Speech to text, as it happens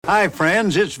Hi,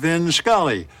 friends. It's Vin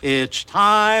Scully. It's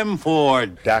time for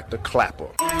Dr. Clapper.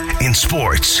 In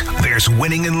sports, there's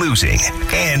winning and losing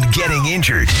and getting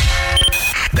injured.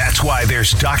 That's why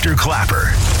there's Dr.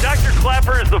 Clapper. Dr.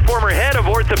 Clapper is the former head of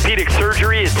orthopedic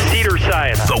surgery at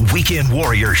Cedars-Sinai. The Weekend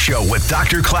Warrior Show with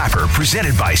Dr. Clapper,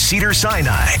 presented by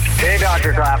Cedars-Sinai. Hey,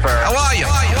 Dr. Clapper. How are you?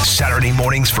 Saturday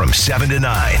mornings from 7 to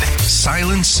 9.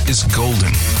 Silence is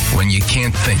golden when you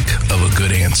can't think of a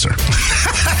good answer.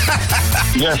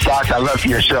 Yes, Doc, I love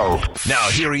your show. Now,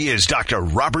 here he is, Dr.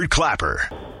 Robert Clapper.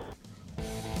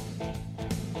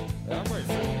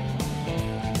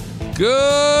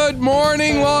 Good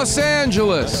morning, Los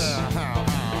Angeles,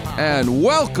 and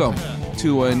welcome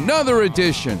to another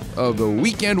edition of the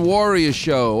Weekend Warrior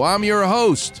Show. I'm your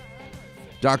host,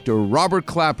 Dr. Robert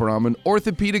Clapper. I'm an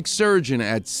orthopedic surgeon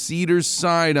at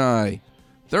Cedars-Sinai.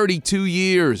 32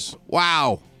 years.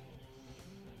 Wow.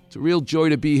 It's a real joy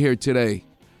to be here today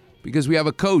because we have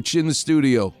a coach in the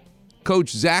studio, Coach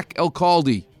Zach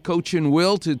Alcalde, Coach and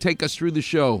Will, to take us through the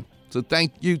show. So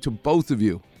thank you to both of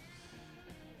you.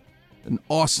 An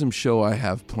awesome show I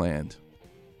have planned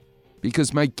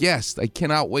because my guest, I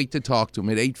cannot wait to talk to him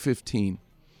at 8:15,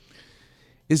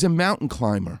 is a mountain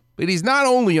climber. But he's not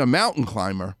only a mountain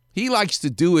climber, he likes to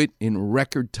do it in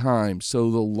record time. So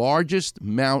the largest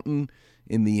mountain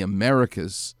in the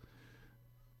Americas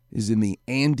is in the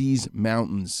Andes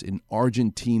Mountains in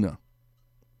Argentina.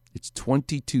 It's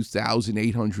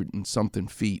 22,800 and something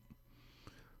feet.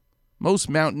 Most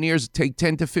mountaineers take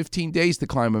 10 to 15 days to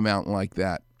climb a mountain like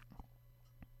that.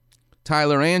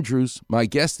 Tyler Andrews, my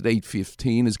guest at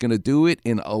 8:15, is going to do it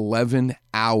in 11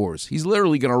 hours. He's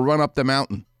literally going to run up the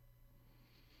mountain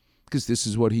because this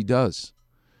is what he does.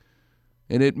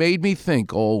 And it made me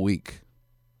think all week,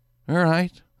 all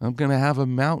right, I'm going to have a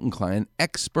mountain climber, an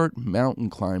expert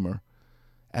mountain climber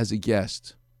as a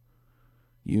guest.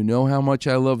 You know how much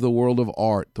I love the world of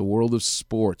art, the world of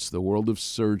sports, the world of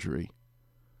surgery.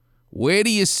 Where do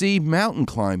you see mountain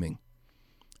climbing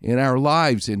in our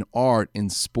lives, in art, in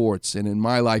sports, and in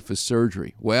my life as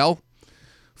surgery? Well,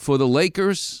 for the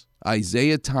Lakers,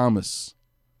 Isaiah Thomas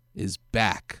is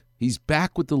back. He's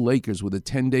back with the Lakers with a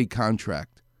 10-day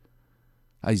contract.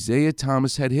 Isaiah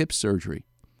Thomas had hip surgery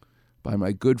by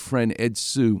my good friend Ed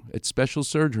Sue at Special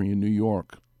Surgery in New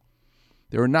York.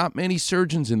 There are not many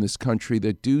surgeons in this country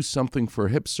that do something for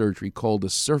hip surgery called a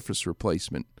surface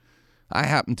replacement. I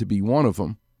happen to be one of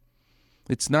them.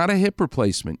 It's not a hip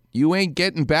replacement. You ain't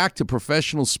getting back to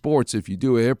professional sports if you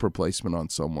do a hip replacement on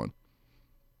someone.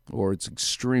 Or it's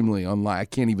extremely unlikely. I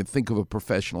can't even think of a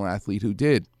professional athlete who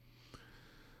did.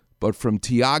 But from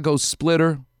Tiago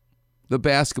Splitter, the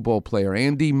basketball player,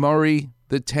 Andy Murray,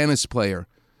 the tennis player,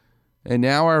 and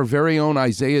now our very own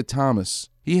Isaiah Thomas,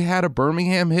 he had a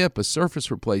Birmingham hip, a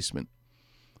surface replacement.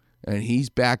 And he's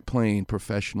back playing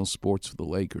professional sports for the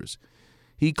Lakers.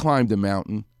 He climbed a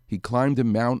mountain. He climbed a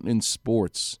mountain in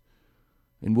sports.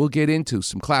 And we'll get into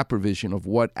some Clapper vision of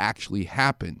what actually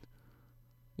happened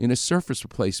in a surface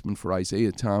replacement for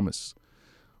Isaiah Thomas.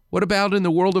 What about in the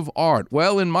world of art?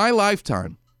 Well, in my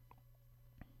lifetime,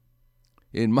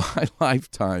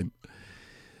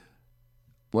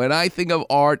 when I think of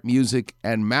art, music,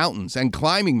 and mountains, and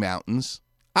climbing mountains,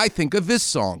 I think of this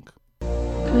song.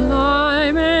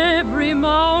 Climb every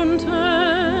mountain,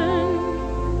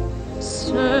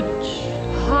 search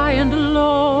high and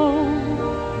low.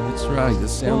 That's right, the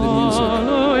sound of music.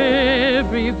 Follow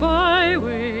every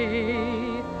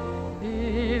byway,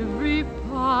 every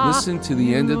path. Listen to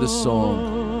the end of the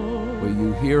song where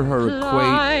you hear her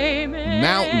equate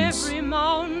mountains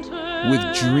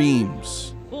with dreams.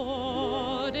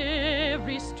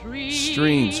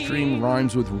 Stream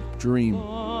rhymes with dream.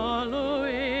 Follow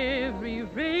every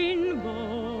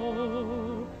rainbow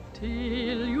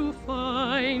till you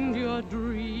find your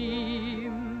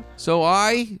dream. So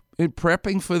I, in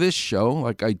prepping for this show,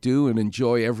 like I do and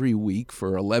enjoy every week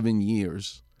for 11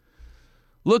 years,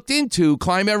 looked into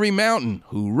Climb Every Mountain.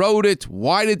 Who wrote it?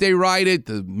 Why did they write it?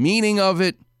 The meaning of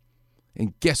it?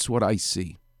 And guess what I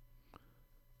see?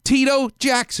 Tito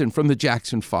Jackson from the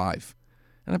Jackson 5.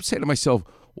 And I'm saying to myself,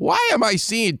 why am I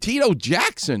seeing Tito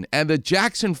Jackson and the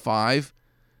Jackson 5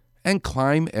 and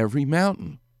Climb Every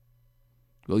Mountain?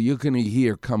 Well, you're going to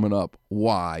hear coming up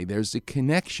why. There's a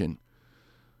connection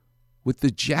with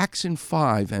the Jackson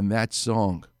 5 and that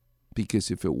song.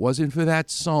 Because if it wasn't for that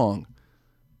song,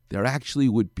 there actually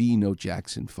would be no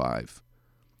Jackson 5.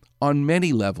 On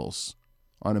many levels.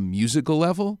 On a musical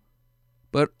level,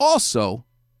 but also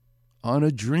on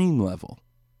a dream level.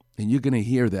 And you're going to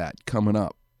hear that coming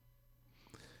up.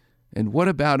 And what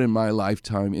about in my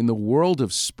lifetime, in the world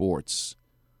of sports,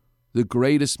 the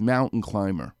greatest mountain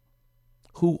climber,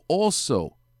 who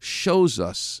also shows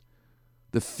us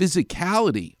the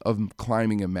physicality of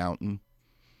climbing a mountain,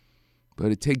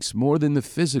 but it takes more than the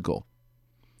physical.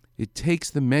 It takes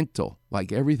the mental,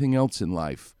 like everything else in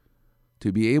life,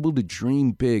 to be able to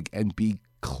dream big and be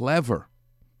clever.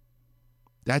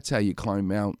 That's how you climb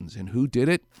mountains. And who did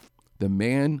it? The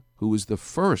man who was the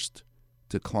first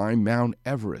to climb Mount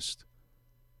Everest,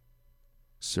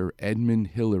 Sir Edmund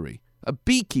Hillary, a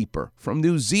beekeeper from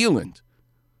New Zealand.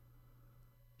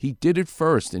 He did it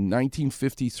first in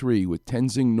 1953 with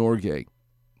Tenzing Norgay,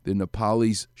 the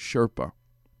Nepalese Sherpa.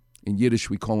 In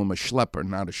Yiddish, we call him a schlepper,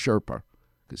 not a Sherpa,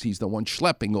 because he's the one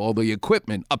schlepping all the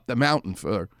equipment up the mountain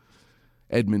for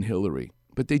Edmund Hillary.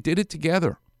 But they did it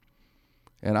together.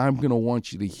 And I'm going to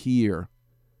want you to hear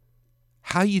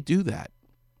how you do that,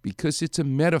 because it's a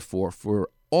metaphor for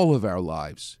all of our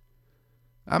lives.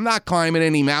 I'm not climbing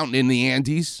any mountain in the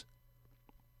Andes.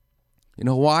 In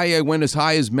Hawaii, I went as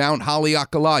high as Mount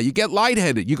Haleakala. You get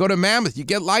lightheaded. You go to Mammoth, you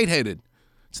get lightheaded.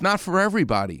 It's not for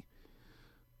everybody.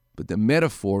 But the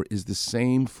metaphor is the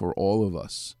same for all of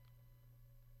us.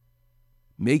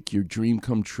 Make your dream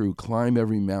come true. Climb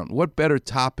every mountain. What better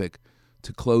topic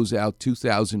to close out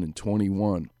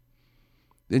 2021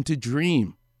 than to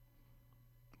dream?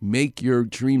 Make your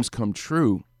dreams come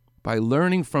true by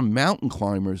learning from mountain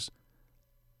climbers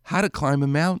how to climb a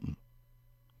mountain.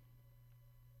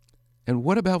 And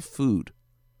what about food?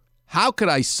 How could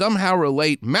I somehow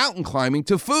relate mountain climbing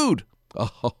to food?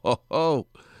 Oh.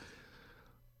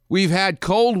 We've had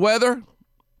cold weather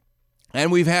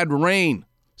and we've had rain.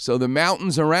 So the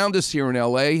mountains around us here in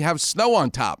LA have snow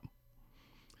on top.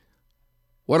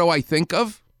 What do I think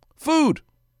of? Food.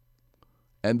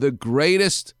 And the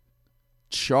greatest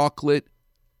chocolate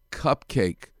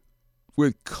cupcake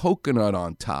with coconut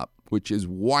on top, which is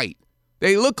white.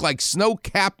 They look like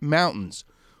snow-capped mountains.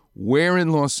 Where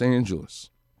in Los Angeles?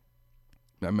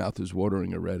 My mouth is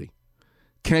watering already.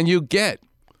 Can you get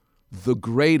the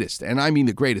greatest, and I mean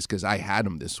the greatest because I had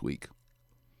them this week,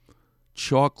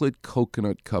 chocolate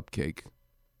coconut cupcake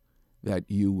that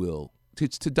you will,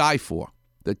 it's to die for.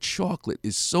 The chocolate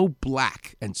is so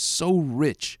black and so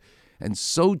rich and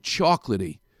so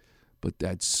chocolatey, but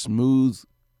that smooth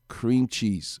cream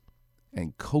cheese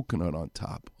and coconut on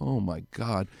top. Oh, my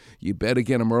God. You better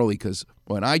get them early because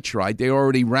when I tried, they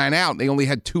already ran out. They only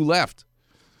had 2 left.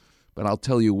 But I'll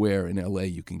tell you where in L.A.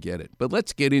 you can get it. But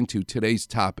let's get into today's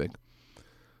topic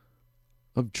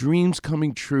of dreams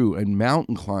coming true and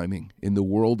mountain climbing in the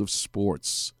world of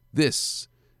sports. This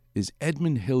is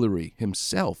Edmund Hillary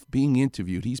himself being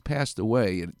interviewed. He's passed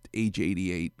away at age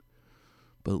 88.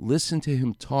 But listen to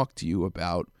him talk to you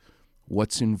about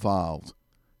what's involved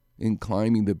in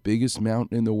climbing the biggest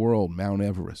mountain in the world, Mount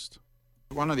Everest.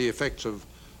 One of the effects of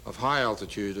high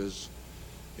altitude is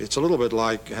it's a little bit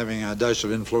like having a dose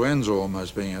of influenza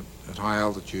almost, being at high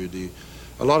altitude.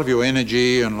 A lot of your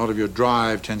energy and a lot of your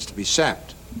drive tends to be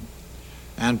sapped.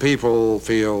 And people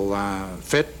feel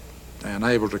fit and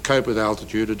able to cope with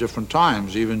altitude at different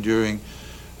times, even during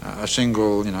a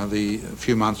single, the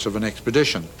few months of an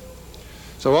expedition.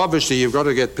 So obviously you've got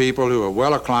to get people who are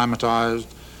well acclimatized,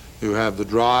 who have the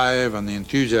drive and the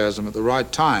enthusiasm at the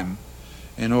right time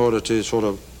in order to sort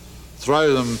of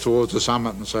throw them towards the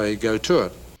summit and say, go to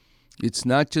it. It's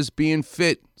not just being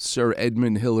fit, Sir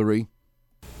Edmund Hillary.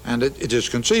 And it is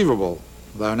conceivable,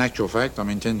 though in actual fact,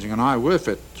 Tenzing and I were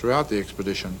fit throughout the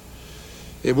expedition.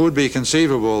 It would be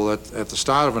conceivable that at the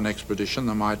start of an expedition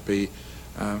there might be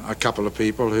a couple of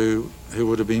people who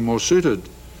would have been more suited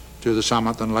to the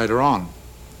summit than later on.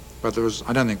 But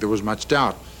I don't think there was much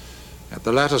doubt. At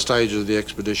the latter stages of the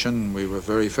expedition, we were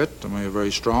very fit and we were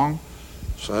very strong.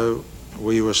 So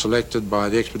we were selected by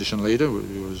the expedition leader,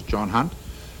 who was John Hunt,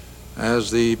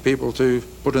 as the people to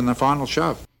put in the final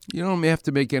shove. You don't have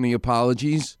to make any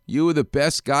apologies. You were the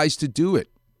best guys to do it.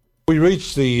 We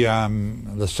reached the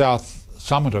south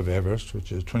summit of Everest,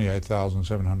 which is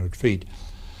 28,700 feet,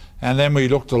 and then we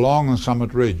looked along the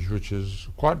summit ridge, which is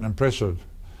quite an impressive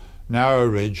narrow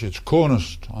ridge. It's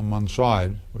corniced on one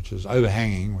side, which is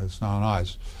overhanging with snow and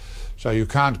ice, so you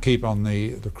can't keep on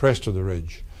the crest of the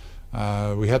ridge.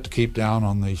 We had to keep down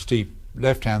on the steep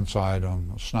left-hand side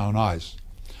on snow and ice.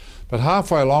 But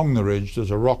halfway along the ridge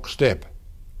there's a rock step.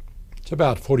 It's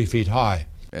about 40 feet high.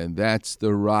 And that's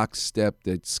the rock step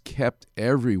that's kept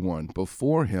everyone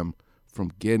before him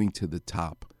from getting to the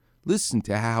top. Listen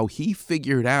to how he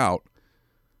figured out,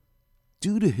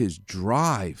 due to his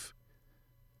drive,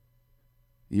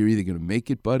 you're either going to make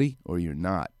it, buddy, or you're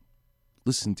not.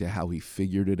 Listen to how he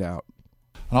figured it out.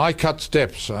 And I cut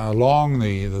steps along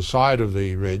the side of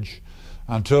the ridge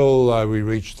until we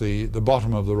reached the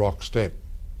bottom of the rock step.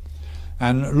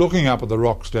 And looking up at the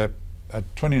rock step,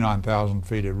 at 29,000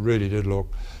 feet, it really did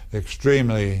look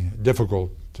extremely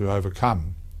difficult to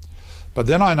overcome. But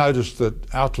then I noticed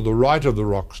that out to the right of the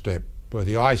rock step, where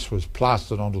the ice was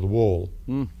plastered onto the wall,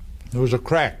 there was a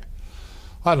crack,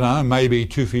 I don't know, maybe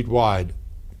 2 feet wide,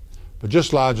 but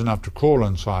just large enough to crawl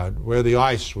inside, where the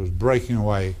ice was breaking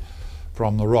away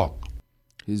from the rock.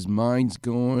 His mind's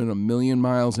going 1,000,000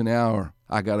 miles an hour.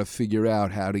 I got to figure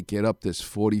out how to get up this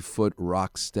 40-foot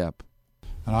rock step.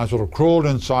 And I sort of crawled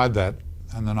inside that,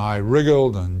 and then I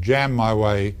wriggled and jammed my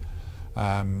way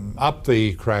up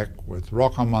the crack with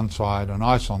rock on one side and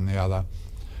ice on the other,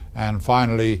 and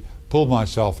finally pulled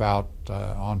myself out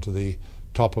onto the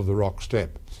top of the rock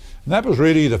step. And that was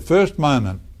really the first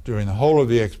moment during the whole of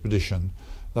the expedition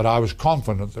that I was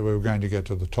confident that we were going to get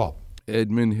to the top.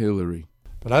 Edmund Hillary.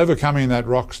 But overcoming that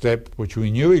rock step, which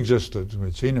we knew existed,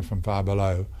 we'd seen it from far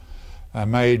below,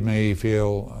 made me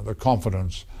feel the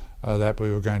confidence that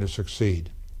we were going to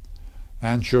succeed.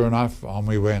 And sure enough, on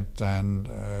we went, and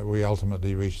we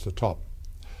ultimately reached the top.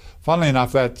 Funnily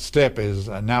enough, that step is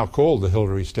now called the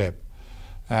Hillary Step.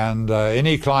 And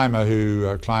any climber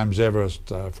who climbs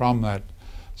Everest from that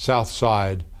south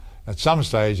side at some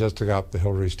stage has to go up the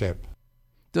Hillary Step.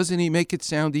 Doesn't he make it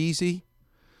sound easy?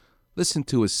 Listen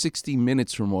to a 60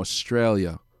 Minutes from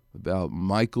Australia about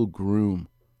Michael Groom,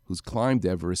 who's climbed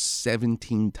Everest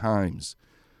 17 times.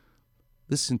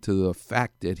 Listen to the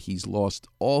fact that he's lost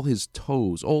all his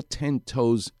toes, all 10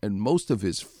 toes, and most of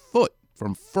his foot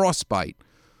from frostbite.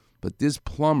 But this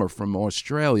plumber from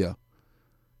Australia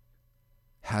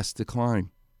has to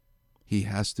climb. He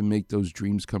has to make those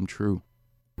dreams come true.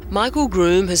 Michael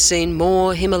Groom has seen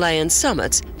more Himalayan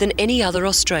summits than any other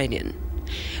Australian.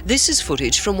 This is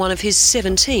footage from one of his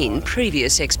 17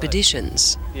 previous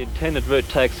expeditions. The intended route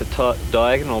takes a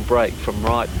diagonal break from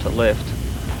right to left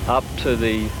up to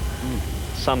the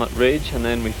summit ridge, and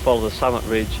then we follow the summit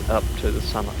ridge up to the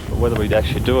summit. But whether we'd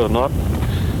actually do it or not,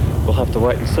 we'll have to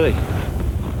wait and see.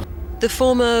 The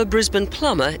former Brisbane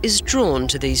plumber is drawn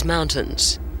to these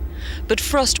mountains. But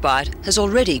frostbite has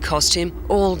already cost him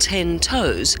all 10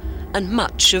 toes and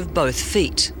much of both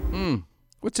feet.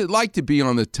 What's it like to be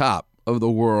on the top of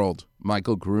the world,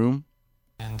 Michael Groom?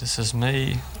 And this is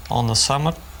me on the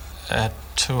summit at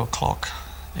 2 o'clock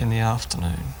in the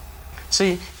afternoon.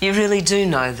 So you really do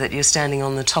know that you're standing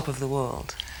on the top of the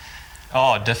world?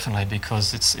 Oh, definitely,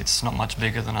 because it's not much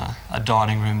bigger than a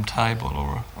dining room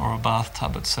table or a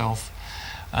bathtub itself.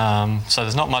 So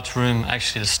there's not much room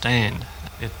actually to stand.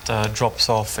 It drops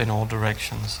off in all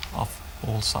directions, off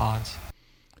all sides.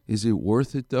 Is it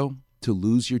worth it, though, to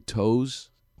lose your toes,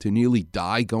 to nearly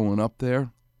die going up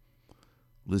there?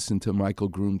 Listen to Michael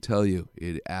Groom tell you,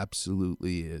 it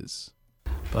absolutely is.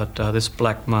 But this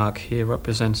black mark here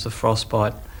represents the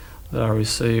frostbite that I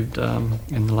received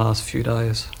in the last few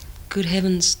days. Good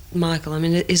heavens, Michael, I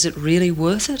mean, is it really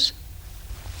worth it?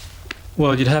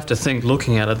 Well, you'd have to think,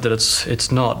 looking at it, that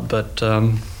it's not, but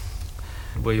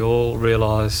we all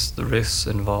realise the risks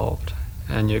involved,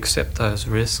 and you accept those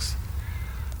risks,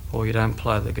 or you don't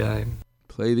play the game.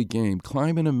 Play the game.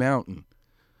 Climbing a mountain.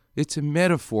 It's a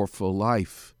metaphor for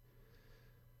life.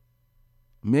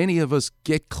 Many of us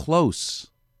get close,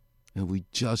 and we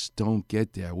just don't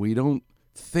get there. We don't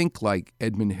think like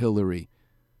Edmund Hillary.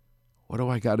 What do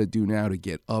I got to do now to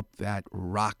get up that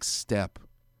rock step?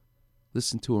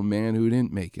 Listen to a man who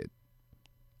didn't make it.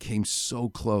 Came so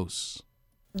close.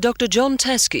 Dr. John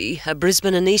Taskey, a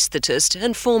Brisbane anaesthetist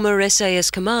and former SAS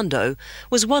commando,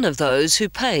 was one of those who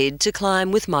paid to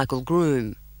climb with Michael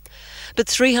Groom. But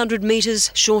 300 metres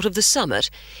short of the summit,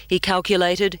 he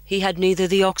calculated he had neither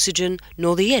the oxygen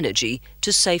nor the energy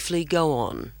to safely go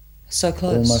on. So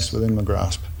close. Almost within my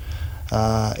grasp.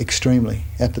 Extremely.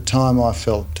 At the time I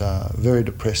felt very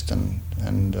depressed and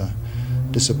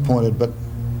disappointed, but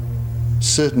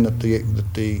certain that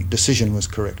the decision was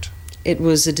correct. It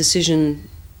was a decision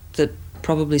that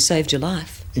probably saved your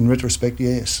life. In retrospect,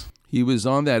 yes. He was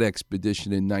on that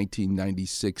expedition in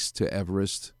 1996 to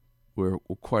Everest, where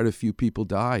quite a few people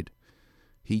died.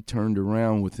 He turned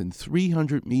around within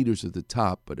 300 meters of the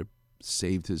top, but it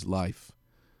saved his life.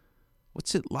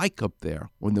 What's it like up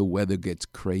there when the weather gets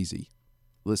crazy?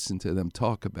 Listen to them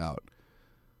talk about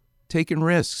taking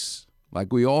risks,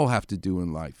 like we all have to do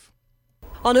in life.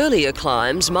 On earlier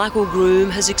climbs, Michael Groom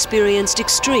has experienced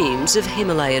extremes of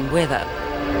Himalayan weather.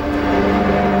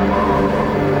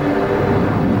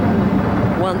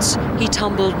 Once, he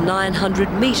tumbled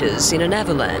 900 metres in an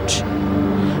avalanche.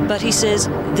 But he says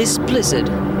this blizzard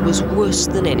was worse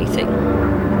than anything.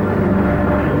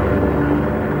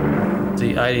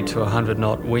 The 80 to 100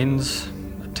 knot winds,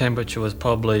 the temperature was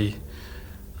probably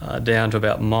down to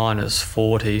about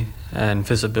 -40, and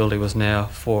visibility was now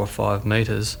 4 or 5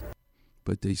 meters.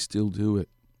 But they still do it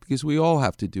because we all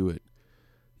have to do it.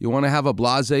 You want to have a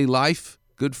blasé life?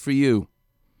 Good for you.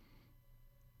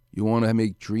 You want to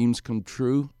make dreams come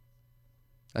true?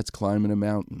 That's climbing a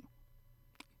mountain.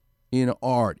 In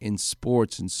art, in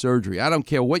sports, in surgery. I don't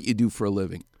care what you do for a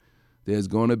living. There's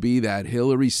going to be that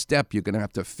Hillary step. You're going to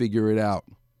have to figure it out.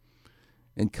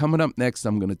 And coming up next,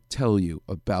 I'm going to tell you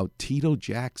about Tito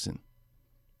Jackson.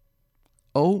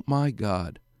 Oh, my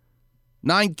God.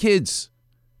 9 kids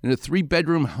in a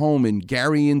 3-bedroom home in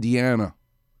Gary, Indiana.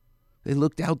 They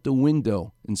looked out the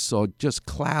window and saw just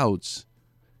clouds.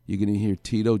 You're going to hear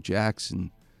Tito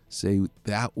Jackson say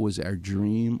that was our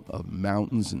dream of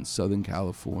mountains in Southern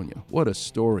California. What a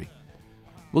story.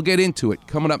 We'll get into it.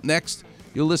 Coming up next,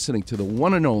 you're listening to the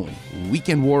one and only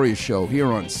Weekend Warrior Show here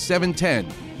on 710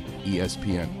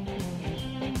 ESPN.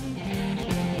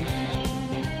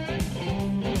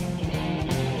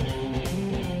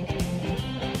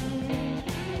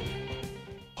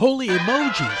 Holy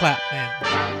emoji clap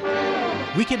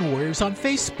man. Weekend Warriors on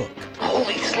Facebook.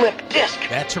 Holy slip disc.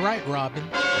 That's right, Robin.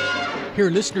 Hear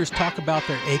listeners talk about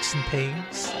their aches and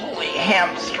pains. Holy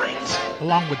hamstrings.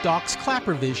 Along with Doc's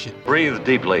Clapper Vision. Breathe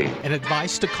deeply. And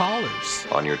advice to callers.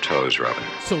 On your toes, Robin.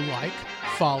 So like,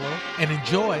 follow, and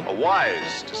enjoy a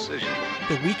wise decision.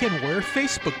 The Weekend Warrior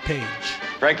Facebook page.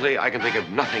 Frankly, I can think of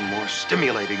nothing more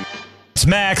stimulating. It's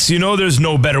Max. You know there's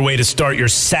no better way to start your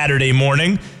Saturday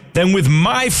morning than with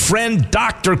my friend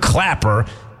Dr. Clapper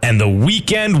and the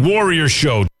Weekend Warrior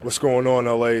Show. What's going on,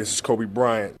 LA? This is Kobe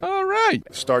Bryant. All right.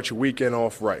 Start your weekend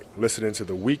off right. Listening to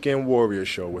the Weekend Warrior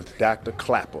Show with Dr.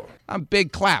 Clapper. I'm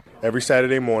Big Clap. Every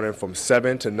Saturday morning from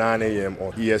 7 to 9 a.m.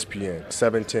 on ESPN,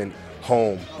 710,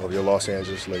 home of your Los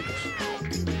Angeles Lakers.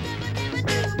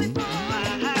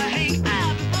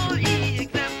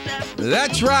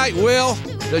 That's right, Will.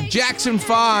 The Jackson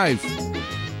 5.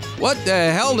 What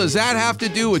the hell does that have to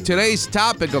do with today's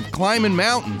topic of climbing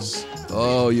mountains?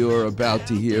 Oh, you're about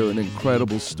to hear an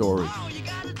incredible story.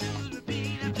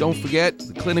 And don't forget,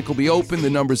 the clinic will be open. The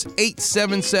number's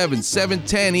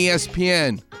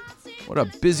 877-710-ESPN. What a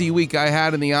busy week I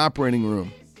had in the operating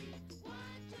room.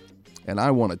 And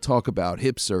I want to talk about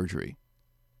hip surgery.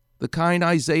 The kind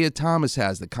Isaiah Thomas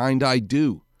has, the kind I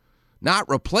do. Not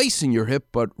replacing your hip,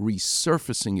 but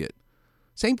resurfacing it.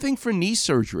 Same thing for knee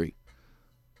surgery.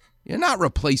 You're not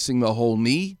replacing the whole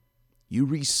knee. You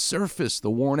resurface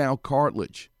the worn-out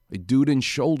cartilage. I do it in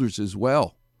shoulders as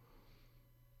well.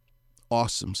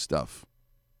 Awesome stuff.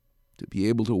 To be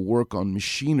able to work on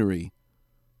machinery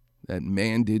that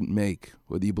man didn't make.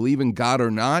 Whether you believe in God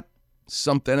or not,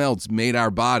 something else made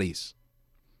our bodies.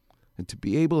 And to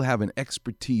be able to have an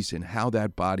expertise in how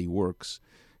that body works.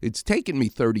 It's taken me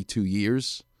 32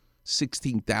 years,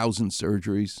 16,000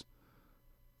 surgeries.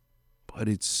 But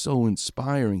it's so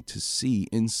inspiring to see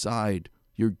inside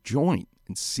your joint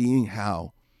and seeing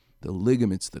how the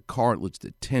ligaments, the cartilage,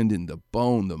 the tendon, the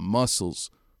bone, the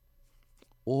muscles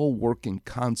all work in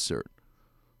concert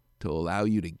to allow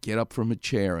you to get up from a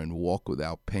chair and walk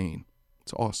without pain.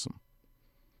 It's awesome.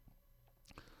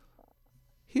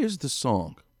 Here's the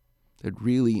song that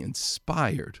really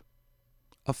inspired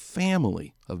a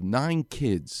family of 9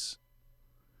 kids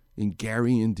in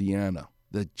Gary, Indiana,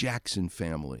 the Jackson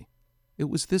family. It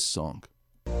was this song.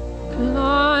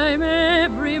 Climb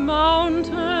every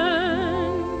mountain,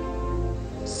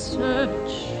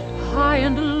 search high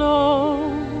and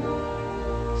low,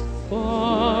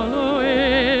 follow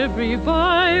every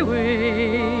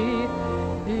byway,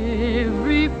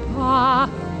 every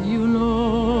path you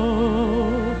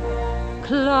know,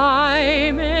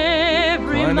 climb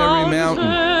every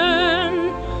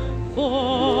mountain,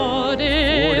 ford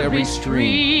every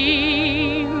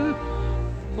stream,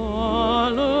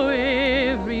 follow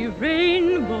every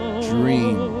rainbow,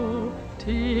 dream,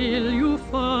 till you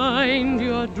find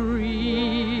your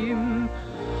dream.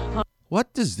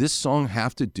 What does this song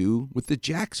have to do with the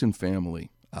Jackson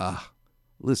family?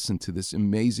 Listen to this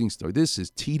amazing story. This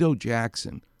is Tito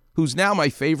Jackson, who's now my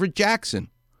favorite Jackson,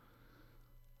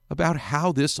 about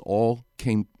how this all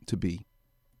came to be.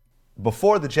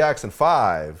 Before the Jackson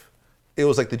 5, it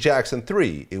was like the Jackson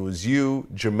 3. It was you,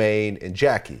 Jermaine, and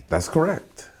Jackie. That's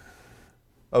correct.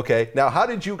 Okay, now how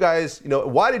did you guys,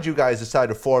 why did you guys decide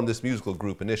to form this musical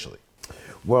group initially?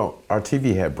 Well, our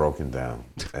TV had broken down,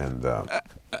 and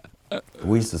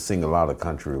we used to sing a lot of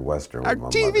country western with my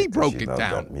mother. Our TV broke down.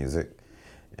 That music,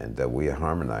 and we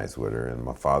harmonized with her, and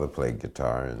my father played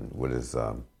guitar, and with his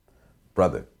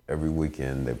brother. Every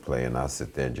weekend they play, and I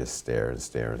sit there and just stare and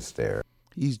stare and stare.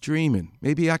 He's dreaming.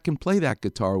 Maybe I can play that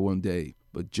guitar one day.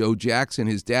 But Joe Jackson,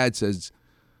 his dad, says,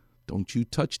 don't you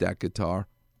touch that guitar.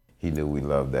 He knew we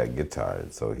loved that guitar,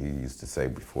 and so he used to say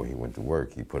before he went to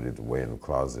work, he put it away in the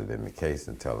closet in the case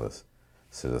and tell us,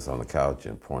 sit us on the couch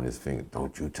and point his finger,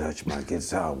 don't you touch my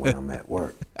guitar when I'm at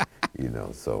work. You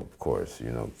know, so of course, you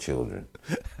know, children,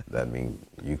 that means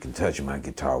you can touch my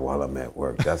guitar while I'm at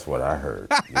work. That's what I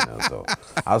heard, you know. So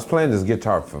I was playing this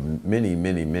guitar for many,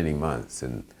 many, many months,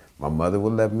 and my mother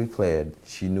would let me play it.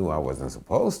 She knew I wasn't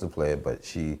supposed to play it, but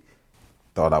she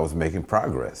thought I was making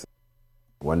progress.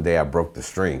 One day I broke the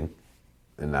string,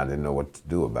 and I didn't know what to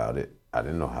do about it. I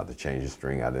didn't know how to change the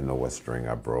string. I didn't know what string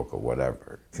I broke or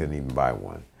whatever. Couldn't even buy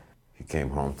one. He came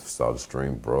home, saw the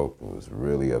string broke, and was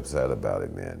really upset about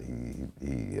it, man.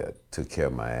 He took care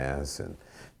of my ass, and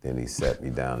then he sat me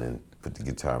down and put the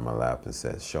guitar in my lap and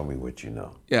said, show me what you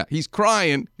know. Yeah, he's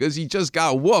crying because he just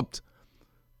got whooped.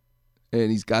 And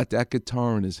he's got that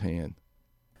guitar in his hand.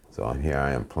 So here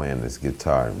I am playing this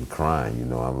guitar and crying. You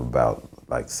know, I'm about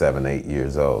like 7, 8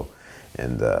 years old.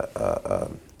 And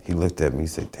he looked at me and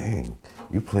said, dang,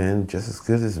 you playing just as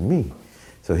good as me.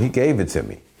 So he gave it to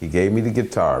me. He gave me the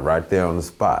guitar right there on the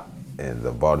spot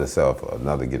and bought himself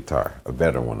another guitar, a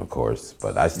better one, of course.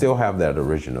 But I still have that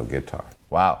original guitar.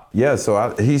 Wow. Yeah,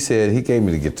 so he gave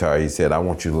me the guitar. He said, I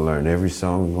want you to learn every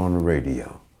song on the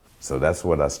radio. So that's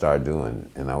what I started doing,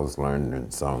 and I was learning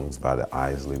songs by the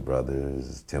Isley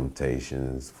Brothers,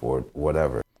 Temptations, Ford,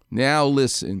 whatever. Now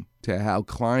listen to how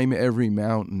Climb Every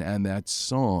Mountain and that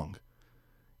song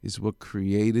is what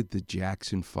created the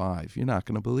Jackson 5. You're not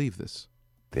going to believe this.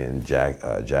 Then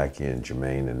Jackie and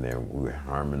Jermaine and there, we were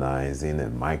harmonizing,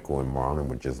 and Michael and Marlon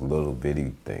were just little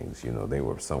bitty things. You know, they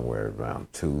were somewhere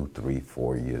around 2, 3,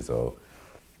 4 years old,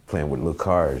 playing with little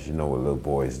cars, you know what little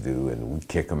boys do, and we'd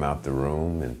kick them out the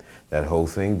room and that whole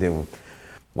thing. Then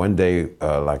one day,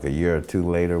 like a year or two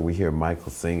later, we hear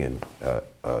Michael singing a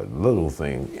little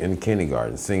thing in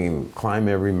kindergarten, singing Climb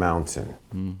Every Mountain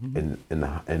in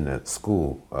the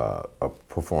school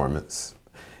performance.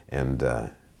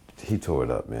 And he tore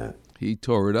it up, man. He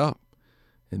tore it up.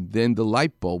 And then the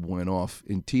light bulb went off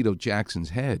in Tito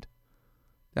Jackson's head.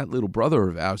 That little brother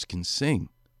of ours can sing.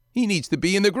 He needs to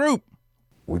be in the group.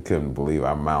 We couldn't believe,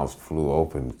 our mouths flew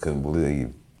open, couldn't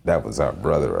believe that was our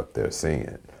brother up there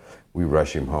singing. We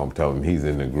rush him home, tell him he's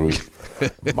in the group.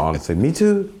 Marlon said, me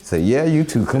too? Say, yeah, you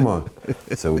too, come on.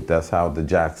 So that's how the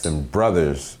Jackson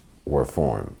Brothers were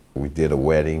formed. We did a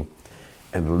wedding,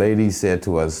 and the lady said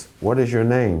to us, what is your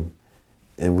name?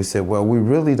 And we said, well, we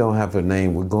really don't have a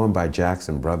name. We're going by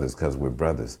Jackson Brothers because we're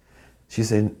brothers. She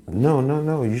said,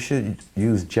 no, you should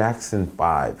use Jackson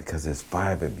 5 because there's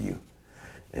 5 of you.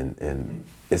 And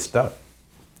it stuck.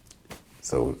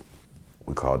 So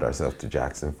we called ourselves the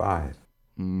Jackson 5.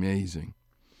 Amazing.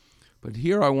 But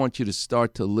here I want you to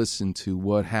start to listen to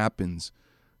what happens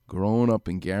growing up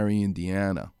in Gary,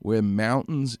 Indiana, where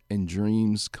mountains and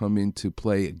dreams come into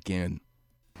play again.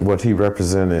 What he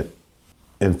represented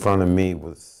in front of me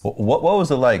was... What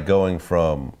was it like going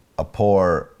from a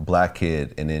poor black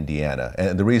kid in Indiana?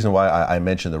 And the reason why I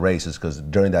mentioned the race is because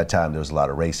during that time there was a lot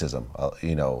of racism,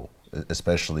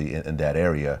 especially in that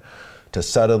area, to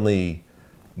suddenly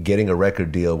getting a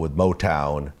record deal with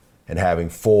Motown and having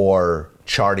 4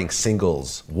 charting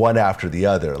singles, one after the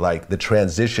other, like the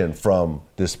transition from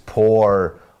this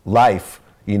poor life,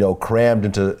 crammed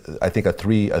into, I think, a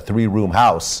three-room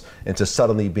house, into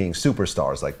suddenly being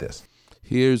superstars like this.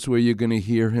 Here's where you're going to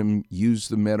hear him use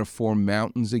the metaphor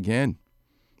mountains again.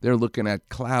 They're looking at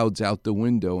clouds out the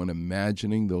window and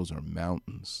imagining those are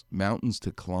mountains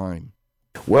to climb.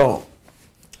 Well,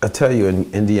 I tell you,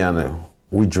 in Indiana,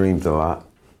 we dreamed a lot.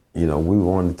 We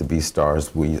wanted to be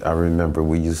stars. I remember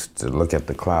we used to look at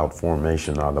the cloud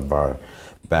formation out of our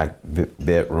back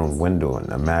bedroom window and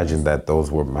imagine that those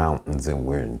were mountains and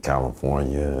we're in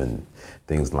California and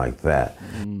things like that.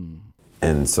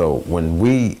 And so when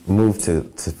we moved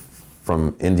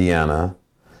from Indiana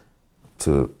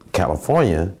to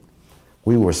California,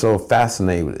 we were so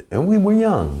fascinated, and we were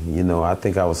young. I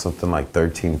think I was something like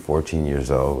 13, 14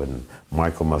 years old, and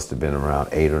Michael must have been around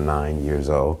 8 or 9 years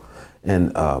old.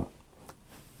 And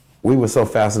we were so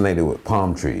fascinated with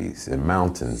palm trees and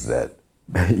mountains that,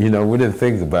 we didn't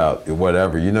think about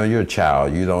whatever. You're a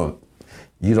child. You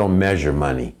don't measure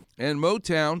money. And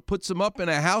Motown puts him up in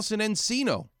a house in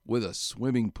Encino with a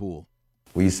swimming pool.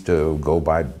 We used to go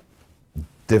by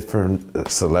different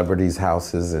celebrities'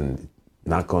 houses and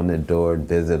knock on their door and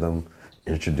visit them,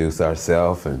 introduce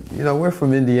ourselves, and we're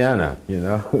from Indiana,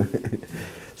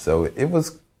 So it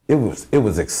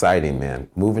was exciting, man.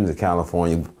 Moving to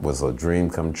California was a dream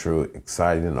come true,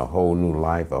 exciting, a whole new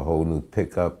life, a whole new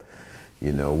pickup.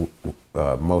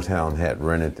 Motown had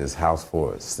rented this house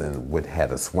for us and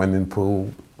had a swimming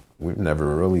pool, We've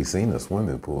never really seen a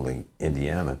swimming pool in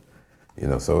Indiana,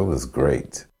 so it was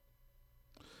great.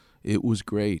 It was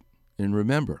great. And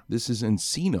remember, this is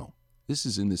Encino. This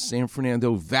is in the San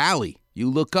Fernando Valley.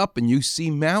 You look up and you see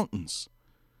mountains.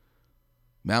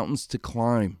 Mountains to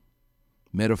climb,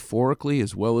 metaphorically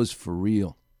as well as for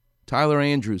real. Tyler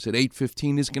Andrews at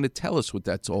 8:15 is going to tell us what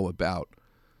that's all about.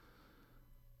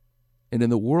 And in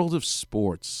the world of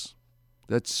sports,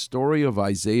 that story of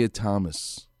Isaiah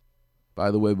Thomas. By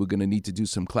the way, we're going to need to do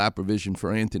some clapper vision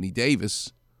for Anthony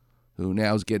Davis, who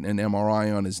now is getting an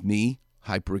MRI on his knee.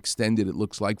 Hyperextended, it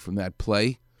looks like, from that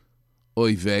play.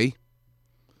 Oy vey.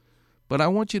 But I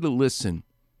want you to listen.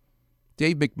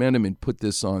 Dave McMenamin put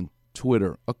this on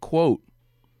Twitter, a quote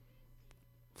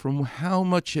from how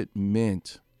much it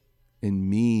meant and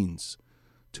means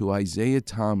to Isaiah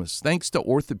Thomas, thanks to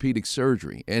orthopedic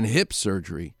surgery and hip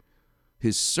surgery,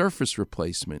 his surface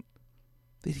replacement,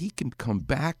 that he can come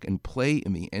back and play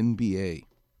in the NBA.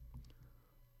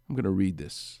 I'm going to read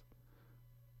this.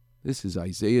 This is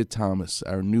Isaiah Thomas,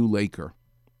 our new Laker.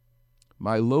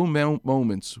 My low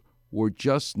moments were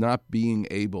just not being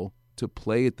able to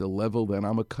play at the level that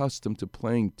I'm accustomed to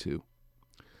playing to.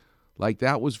 Like,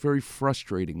 that was very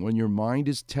frustrating when your mind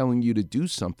is telling you to do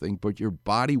something, but your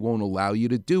body won't allow you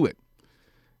to do it.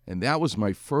 And that was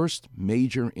my first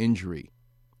major injury.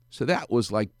 So that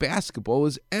was like basketball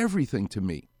is everything to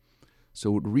me.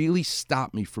 So it really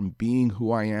stopped me from being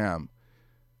who I am.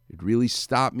 It really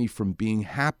stopped me from being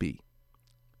happy.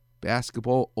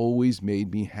 Basketball always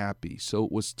made me happy, so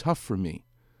it was tough for me.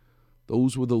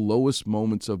 Those were the lowest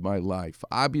moments of my life.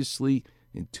 Obviously,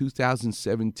 in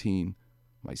 2017,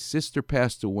 my sister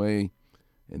passed away,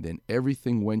 and then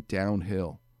everything went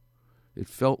downhill. It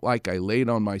felt like I laid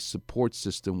on my support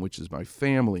system, which is my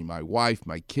family, my wife,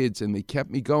 my kids, and they kept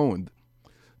me going.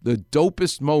 The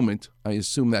dopest moment, I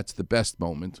assume that's the best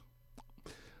moment,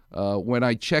 when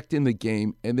I checked in the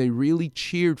game and they really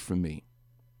cheered for me.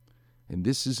 And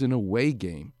this is an away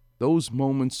game. Those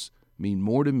moments mean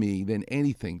more to me than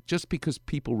anything, just because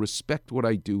people respect what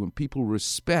I do and people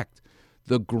respect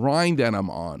the grind that I'm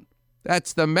on.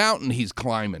 That's the mountain he's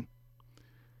climbing.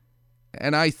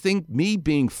 And I think me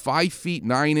being 5 feet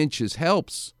 9 inches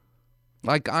helps.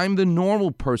 Like, I'm the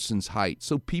normal person's height,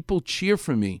 so people cheer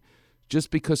for me just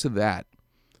because of that.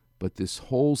 But this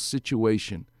whole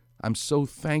situation, I'm so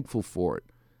thankful for it.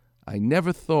 I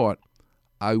never thought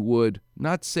I would,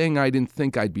 not saying I didn't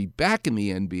think I'd be back in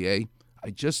the NBA, I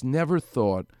just never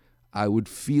thought I would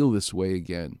feel this way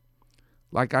again.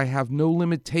 Like I have no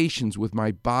limitations with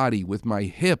my body, with my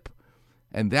hip,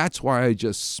 and that's why I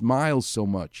just smile so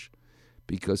much,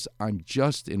 because I'm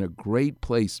just in a great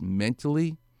place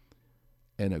mentally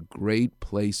and a great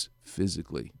place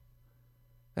physically.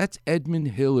 That's Edmund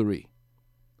Hillary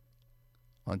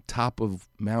on top of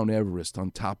Mount Everest,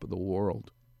 on top of the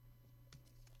world.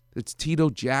 It's Tito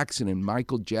Jackson and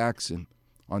Michael Jackson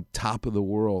on top of the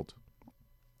world.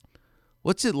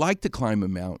 What's it like to climb a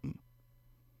mountain?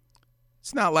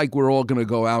 It's not like we're all going to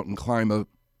go out and climb a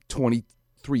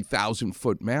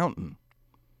 23,000-foot mountain.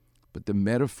 But the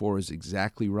metaphor is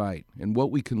exactly right. And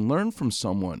what we can learn from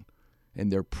someone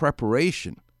and their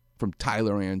preparation from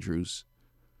Tyler Andrews,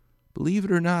 believe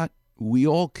it or not, we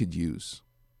all could use.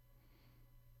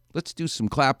 Let's do some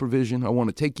clap revision. I want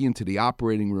to take you into the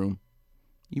operating room.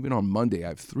 Even on Monday, I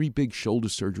have 3 big shoulder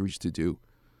surgeries to do.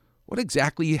 What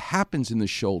exactly happens in the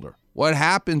shoulder? What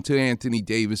happened to Anthony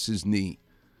Davis's knee?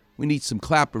 We need some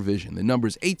clap revision. The number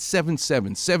is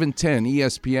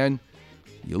 877-710-ESPN.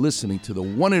 You're listening to the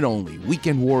one and only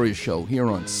Weekend Warrior Show here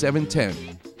on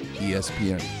 710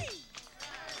 ESPN.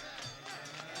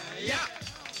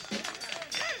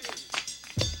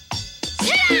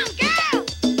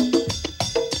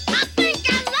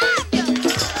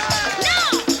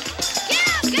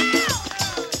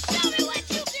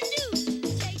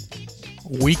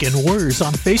 Weekend Warriors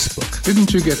on Facebook.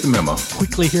 Didn't you get the memo?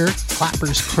 Quickly hear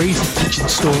Clapper's crazy kitchen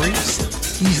stories.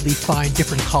 Easily find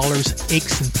different callers'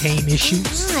 aches and pain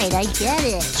issues. Right, I get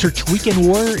it. Search Weekend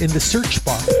Warrior in the search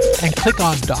bar and click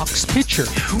on Doc's picture.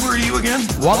 Who are you again?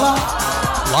 Voila!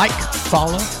 Like,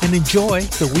 follow, and enjoy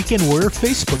the Weekend Warrior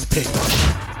Facebook page.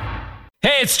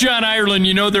 Hey, it's John Ireland.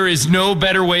 You know there is no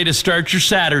better way to start your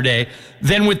Saturday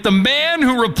than with the man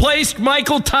who replaced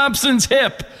Michael Thompson's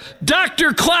hip,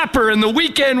 Dr. Clapper and the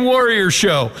Weekend Warrior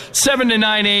Show, 7 to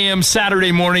 9 a.m.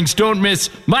 Saturday mornings. Don't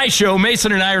miss my show,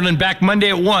 Mason and Ireland, back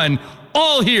Monday at 1,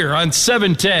 all here on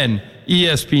 710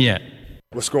 ESPN.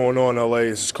 What's going on, LA?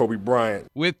 This is Kobe Bryant.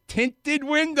 With tinted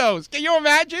windows. Can you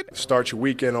imagine? Start your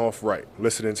weekend off right,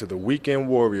 listening to the Weekend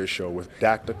Warrior Show with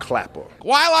Dr. Clapper.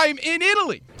 While I'm in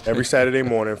Italy. Every Saturday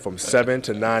morning from 7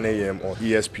 to 9 a.m. on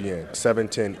ESPN,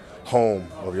 710 home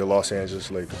of your Los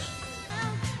Angeles Lakers.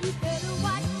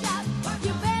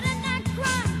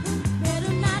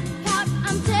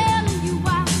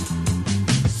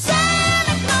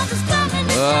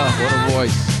 What a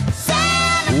voice.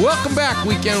 Welcome back,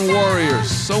 Weekend Warriors.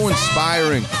 So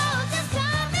inspiring.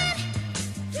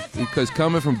 Because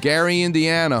coming from Gary,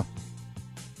 Indiana,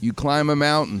 you climb a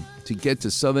mountain to get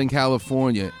to Southern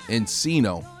California,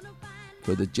 Encino,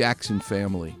 for the Jackson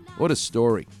family. What a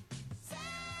story.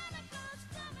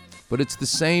 But it's the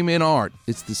same in art.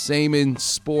 It's the same in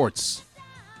sports.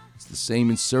 It's the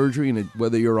same in surgery. And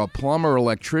whether you're a plumber,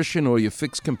 electrician, or you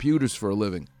fix computers for a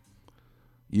living,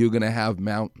 you're going to have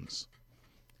mountains.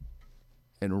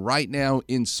 And right now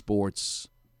in sports,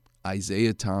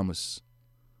 Isaiah Thomas.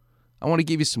 I want to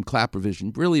give you some clap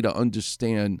revision, really to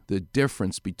understand the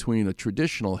difference between a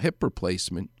traditional hip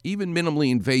replacement, even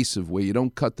minimally invasive, where you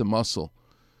don't cut the muscle.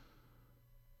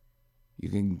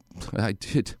 I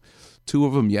did 2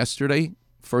 of them yesterday.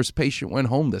 First patient went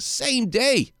home the same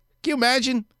day. Can you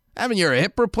imagine having your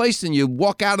hip replaced and you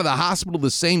walk out of the hospital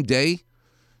the same day?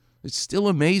 It still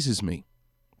amazes me.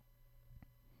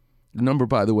 The number,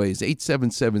 by the way, is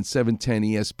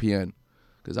 877-710-ESPN,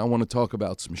 because I want to talk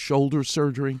about some shoulder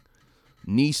surgery,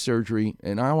 knee surgery,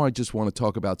 and I just want to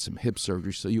talk about some hip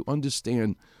surgery so you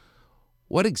understand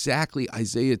what exactly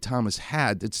Isaiah Thomas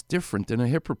had that's different than a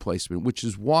hip replacement, which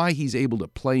is why he's able to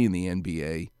play in the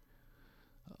NBA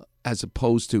as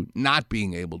opposed to not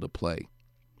being able to play.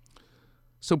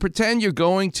 So pretend you're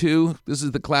going to, this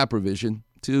is the clap revision,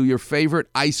 to your favorite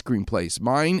ice cream place.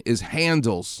 Mine is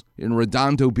Handel's in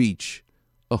Redondo Beach.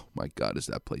 Oh, my God, is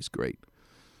that place great.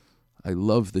 I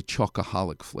love the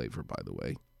Chocoholic flavor, by the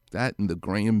way. That and the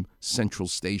Graham Central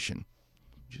Station,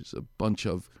 which is a bunch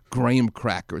of graham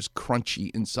crackers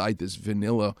crunchy inside this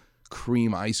vanilla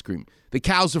cream ice cream. The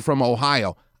cows are from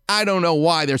Ohio. I don't know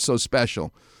why they're so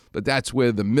special, but that's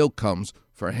where the milk comes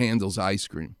for Handel's ice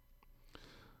cream.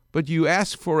 But you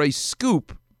ask for a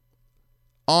scoop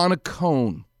on a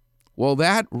cone. Well,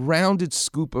 that rounded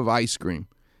scoop of ice cream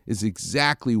is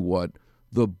exactly what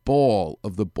the ball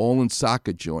of the ball and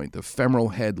socket joint, the femoral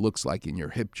head, looks like in your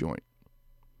hip joint.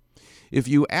 If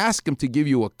you ask him to give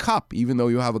you a cup, even though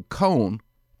you have a cone,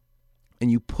 and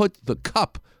you put the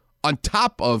cup on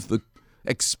top of the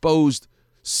exposed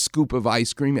scoop of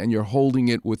ice cream and you're holding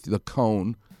it with the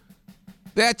cone,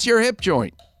 that's your hip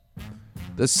joint.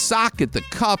 The socket, the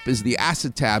cup, is the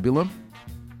acetabulum.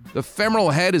 The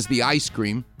femoral head is the ice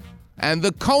cream. And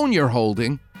the cone you're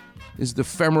holding is the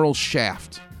femoral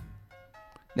shaft.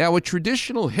 Now, a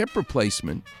traditional hip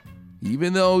replacement,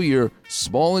 even though you're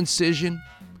small incision,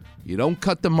 you don't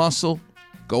cut the muscle,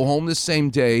 go home the same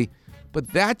day,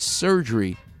 but that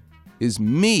surgery is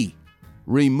me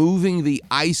removing the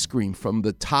ice cream from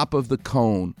the top of the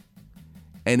cone.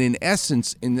 And in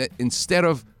essence, instead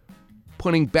of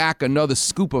putting back another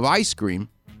scoop of ice cream,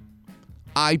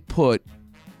 I put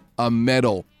a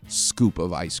metal scoop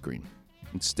of ice cream.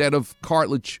 Instead of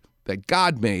cartilage that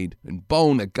God made and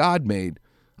bone that God made,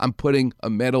 I'm putting a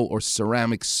metal or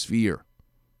ceramic sphere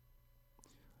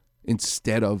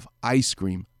instead of ice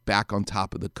cream back on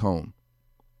top of the cone.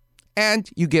 And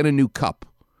you get a new cup,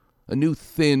 a new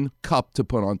thin cup to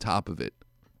put on top of it.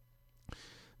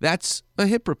 That's a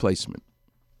hip replacement.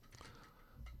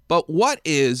 But what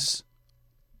is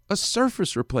a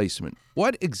surface replacement?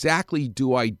 What exactly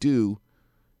do I do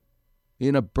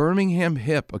in a Birmingham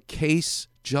hip, a case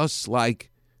just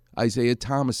like Isaiah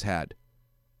Thomas had,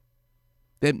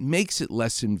 that makes it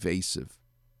less invasive?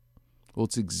 Well,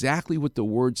 it's exactly what the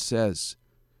word says.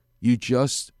 You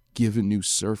just give a new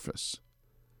surface.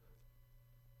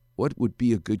 What would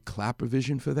be a good clap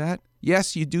revision for that?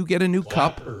 Yes, you do get a new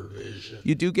cup.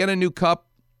 You do get a new cup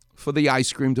for the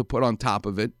ice cream to put on top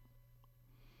of it.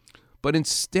 But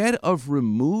instead of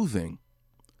removing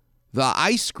the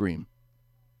ice cream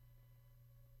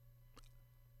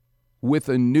with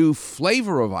a new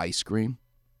flavor of ice cream,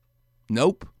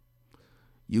 nope.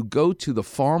 You go to the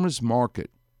farmer's market,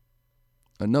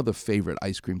 another favorite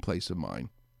ice cream place of mine,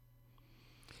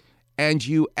 and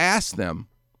you ask them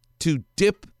to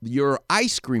dip your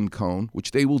ice cream cone,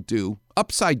 which they will do,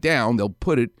 upside down. They'll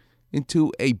put it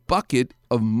into a bucket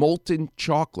of molten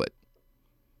chocolate.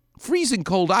 Freezing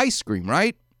cold ice cream,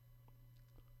 right?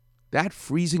 That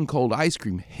freezing cold ice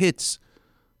cream hits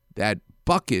that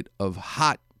bucket of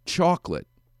hot chocolate,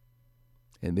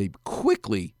 and they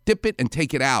quickly dip it and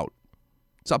take it out.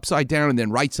 It's upside down and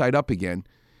then right side up again.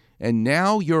 And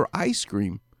now your ice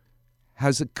cream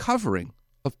has a covering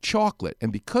of chocolate.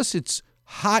 And because it's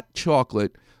hot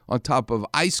chocolate on top of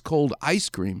ice cold ice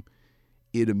cream,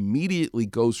 it immediately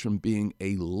goes from being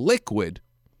a liquid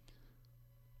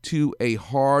to a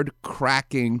hard,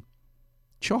 cracking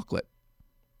chocolate.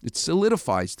 It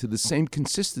solidifies to the same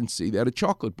consistency that a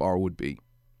chocolate bar would be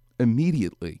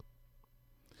immediately.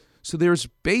 So there's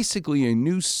basically a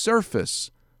new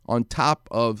surface on top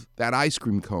of that ice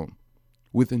cream cone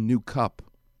with a new cup.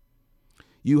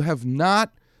 You have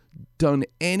not done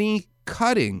any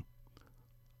cutting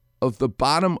of the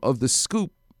bottom of the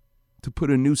scoop to put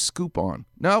a new scoop on.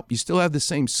 Nope, you still have the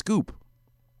same scoop.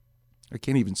 I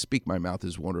can't even speak. My mouth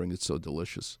is watering. It's so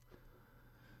delicious.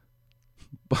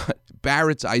 But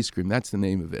Barrett's Ice Cream, that's the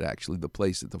name of it, actually, the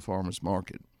place at the farmer's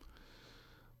market.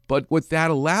 But what that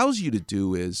allows you to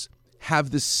do is have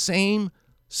the same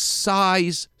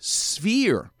size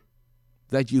sphere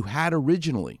that you had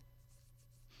originally.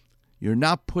 You're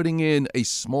not putting in a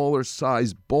smaller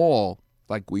size ball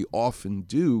like we often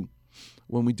do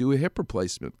when we do a hip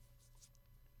replacement.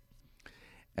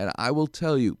 And I will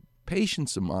tell you,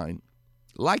 patients of mine,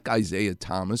 like Isaiah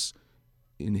Thomas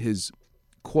in his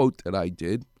quote that I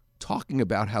did, talking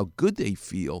about how good they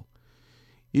feel,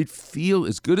 it feel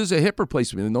as good as a hip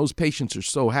replacement, and those patients are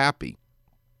so happy.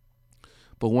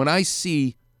 But when I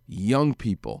see young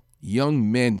people,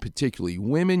 young men particularly,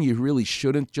 women you really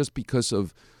shouldn't, just because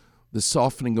of the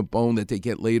softening of bone that they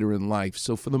get later in life.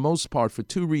 So for the most part, for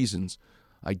two reasons,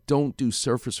 I don't do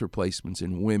surface replacements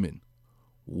in women.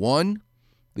 One,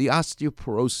 the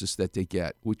osteoporosis that they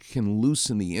get, which can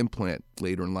loosen the implant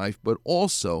later in life, but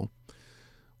also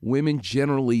women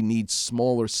generally need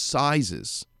smaller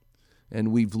sizes.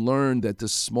 And we've learned that the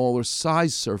smaller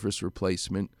size surface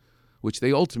replacement, which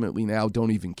they ultimately now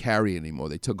don't even carry anymore,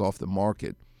 they took off the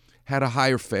market, had a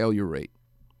higher failure rate.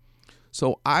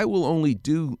 So I will only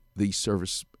do the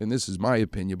surface, and this is my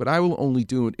opinion, but I will only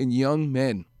do it in young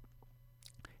men.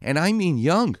 And I mean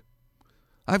young.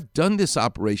 I've done this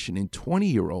operation in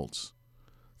 20-year-olds,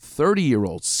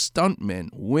 30-year-olds, stuntmen,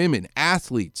 women,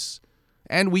 athletes,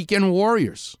 and weekend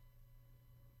warriors.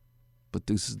 But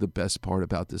this is the best part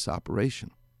about this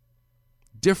operation.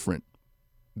 Different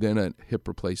than a hip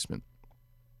replacement.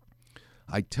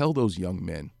 I tell those young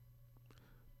men,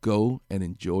 go and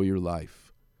enjoy your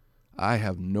life. I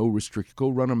have no restriction. Go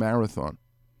run a marathon.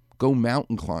 Go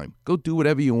mountain climb. Go do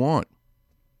whatever you want.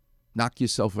 Knock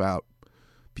yourself out.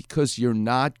 Because you're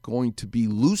not going to be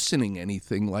loosening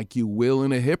anything like you will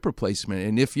in a hip replacement.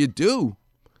 And if you do,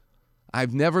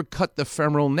 I've never cut the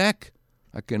femoral neck.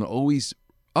 I can always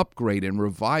upgrade and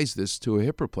revise this to a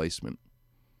hip replacement.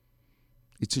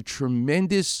 It's a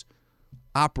tremendous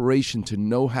operation to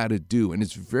know how to do, and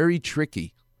it's very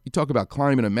tricky. You talk about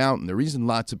climbing a mountain. The reason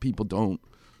lots of people don't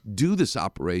do this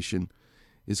operation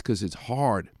is because it's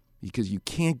hard, because you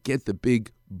can't get the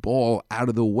big ball out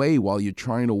of the way while you're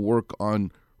trying to work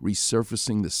on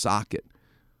resurfacing the socket.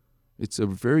 It's a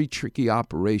very tricky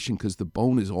operation because the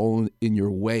bone is all in your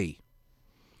way.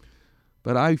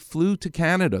 But I flew to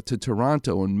Canada, to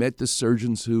Toronto, and met the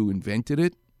surgeons who invented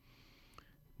it,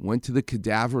 went to the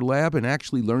cadaver lab, and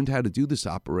actually learned how to do this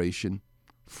operation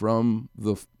from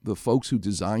the folks who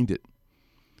designed it.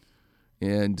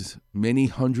 And many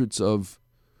hundreds of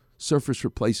surface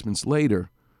replacements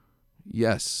later,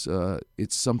 yes,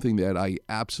 it's something that I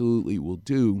absolutely will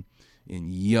do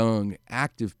in young,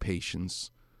 active patients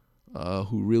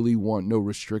who really want no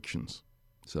restrictions.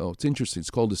 So it's interesting. It's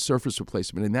called a surface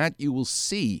replacement, and that you will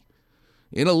see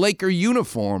in a Laker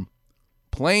uniform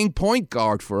playing point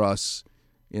guard for us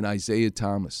in Isaiah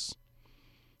Thomas.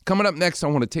 Coming up next, I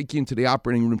want to take you into the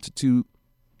operating room to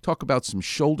talk about some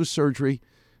shoulder surgery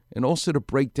and also to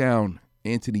break down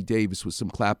Anthony Davis with some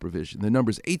clap revision. The number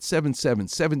is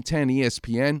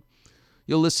 877-710-ESPN.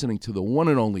 You're listening to the one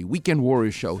and only Weekend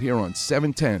Warrior Show here on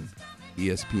 710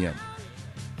 ESPN.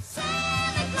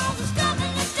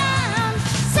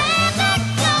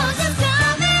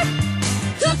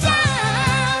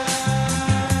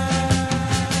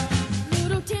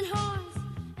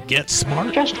 Get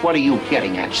smart. Just what are you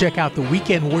getting at? Check out the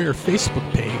Weekend Warrior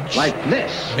Facebook page. Like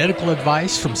this. Medical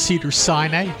advice from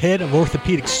Cedars-Sinai, head of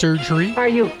orthopedic surgery. Are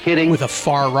you kidding? With a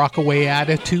far rockaway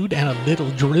attitude and a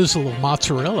little drizzle of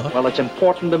mozzarella. Well, it's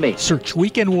important to me. Search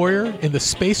Weekend Warrior in the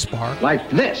space bar. Like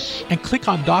this. And click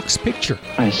on Doc's picture.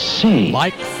 I see.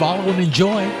 Like, follow, and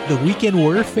enjoy the Weekend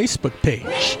Warrior Facebook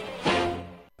page.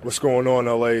 What's going on,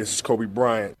 LA? This is Kobe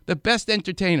Bryant. The best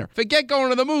entertainer. Forget going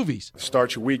to the movies.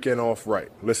 Start your weekend off right.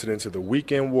 Listening to the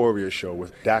Weekend Warrior Show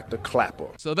with Dr. Clapper.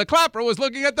 So the clapper was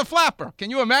looking at the flapper.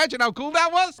 Can you imagine how cool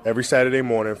that was? Every Saturday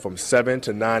morning from 7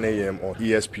 to 9 a.m. on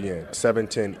ESPN,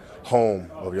 710,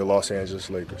 home of your Los Angeles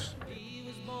Lakers. He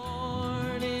was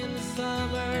born in the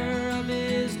summer of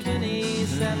his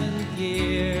 27th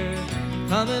year,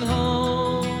 coming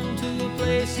home to a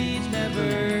place he's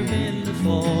never been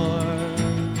before.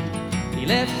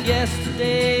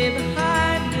 day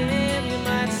behind him. You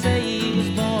might say he was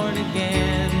born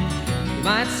again. You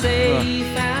might say he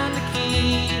found the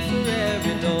key for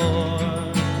every door.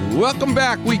 Welcome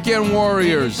back, Weekend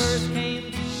Warriors.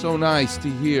 So nice to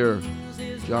hear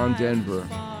John Denver.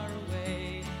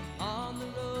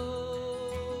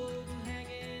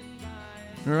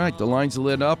 All right, the lines are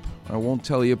lit up. I won't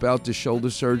tell you about the shoulder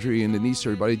surgery and the knee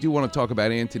surgery, but I do want to talk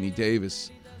about Anthony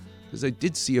Davis, because I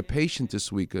did see a patient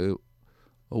this week, a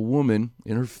woman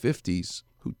in her 50s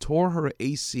who tore her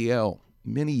ACL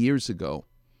many years ago,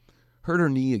 hurt her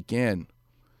knee again.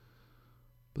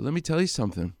 But let me tell you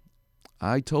something.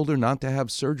 I told her not to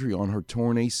have surgery on her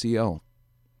torn ACL.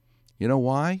 You know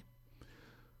why?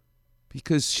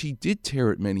 Because she did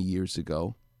tear it many years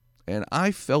ago, and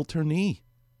I felt her knee.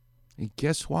 And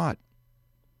guess what?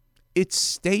 It's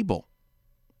stable.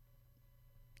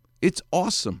 It's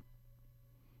awesome.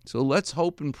 So let's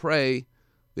hope and pray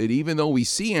that even though we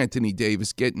see Anthony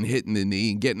Davis getting hit in the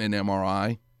knee and getting an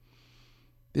MRI,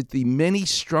 that the many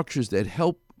structures that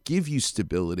help give you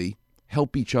stability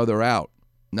help each other out.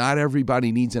 Not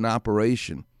everybody needs an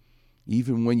operation,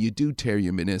 even when you do tear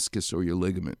your meniscus or your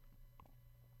ligament.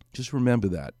 Just remember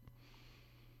that.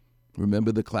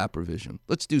 Remember the Clapper Vision.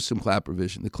 Let's do some Clapper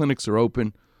Vision. The clinics are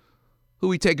open. Who are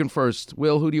we taking first?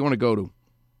 Will, who do you want to go to?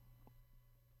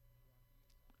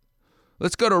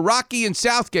 Let's go to Rocky in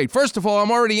Southgate. First of all, I'm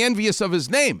already envious of his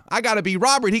name. I got to be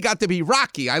Robert. He got to be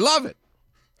Rocky. I love it.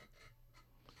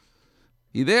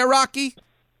 You there, Rocky?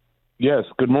 Yes,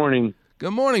 good morning.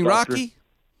 Good morning, Doctor. Rocky.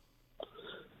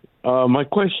 My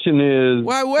question is...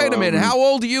 Wait a minute. How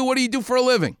old are you? What do you do for a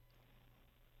living?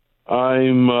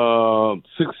 I'm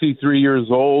 63 years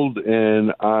old,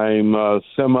 and I'm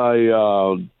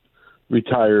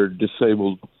semi-retired,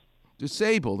 disabled.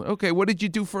 Disabled. Okay, what did you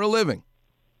do for a living?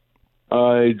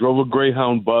 I drove a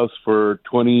Greyhound bus for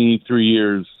 23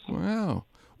 years. Wow.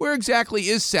 Where exactly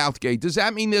is Southgate? Does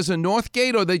that mean there's a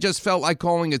Northgate, or they just felt like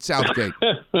calling it Southgate?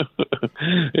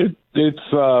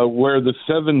 It's where the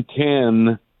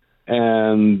 710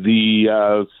 and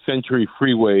the Century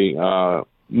Freeway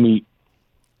meet,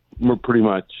 pretty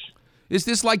much. Is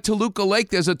this like Toluca Lake?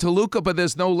 There's a Toluca, but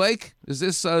there's no lake? Is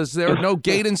there no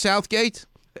gate in Southgate?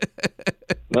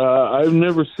 I've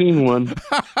never seen one.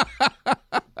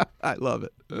 I love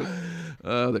it.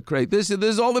 The great. This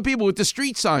is all the people with the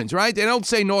street signs, right? They don't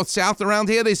say north-south around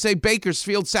here. They say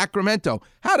Bakersfield, Sacramento.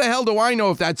 How the hell do I know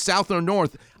if that's south or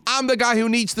north? I'm the guy who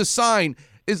needs the sign.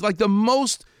 Is like the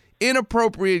most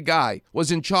inappropriate guy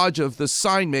was in charge of the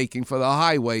sign making for the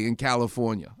highway in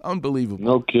California. Unbelievable.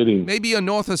 No kidding. Maybe a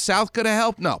north or south could have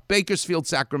helped? No. Bakersfield,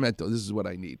 Sacramento. This is what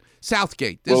I need.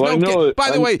 Southgate. There's Well, no I know gate. By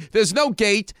the I'm- way, there's no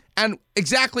gate, and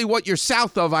exactly what you're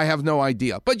south of, I have no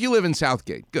idea. But you live in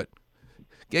Southgate. Good.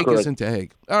 Gate Correct. gets into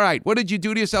Hague. All right. What did you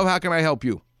do to yourself? How can I help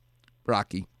you,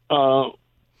 Rocky? Well,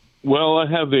 I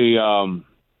have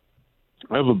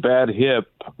a bad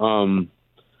hip.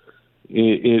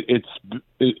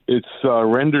 It's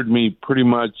rendered me pretty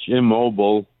much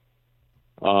immobile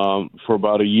for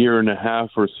about a year and a half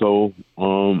or so,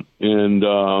 and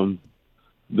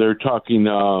they're talking,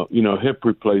 hip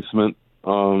replacement.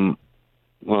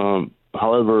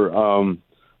 However,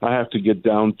 I have to get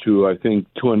down to, I think,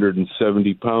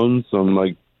 270 pounds. I'm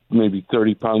like maybe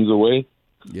 30 pounds away.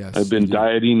 Yes. I've been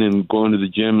dieting and going to the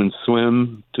gym and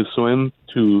swim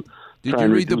to Did try you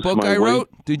and read the reduce book my I weight. wrote?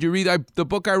 Did you read the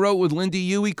book I wrote with Lindy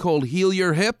Huey called Heal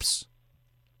Your Hips?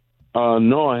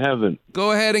 No, I haven't.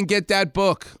 Go ahead and get that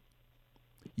book.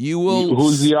 You will.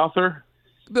 Who's the author?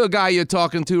 The guy you're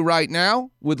talking to right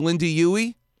now with Lindy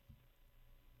Huey.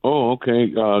 Oh, okay.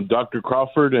 Dr.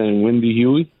 Crawford and Wendy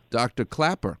Huey. Dr.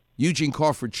 Clapper. Eugene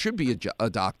Crawford should be a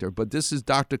doctor, but this is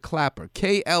Dr. Clapper.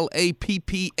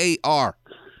 Klappar.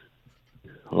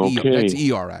 Okay. That's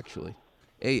ER, actually.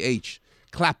 A-H.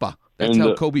 Clapper. That's And how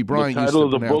the- Kobe Bryant the used title to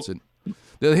of the pronounce book- it.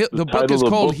 The book title is of the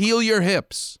called book- Heal Your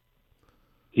Hips.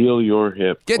 Heal Your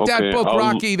Hip. Get that Okay, book, I'll-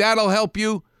 Rocky. That'll help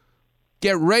you.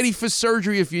 Get ready for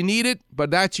surgery if you need it,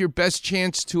 but that's your best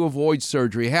chance to avoid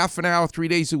surgery. Half an hour, 3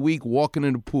 days a week, walking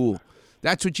in the pool.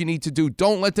 That's what you need to do.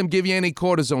 Don't let them give you any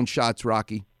cortisone shots,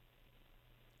 Rocky.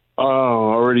 Oh,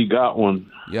 already got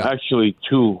one. Yeah. Actually,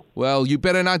 two. Well, you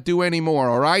better not do any more,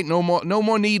 all right? No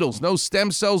more needles, no stem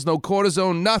cells, no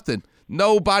cortisone, nothing.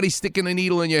 Nobody sticking a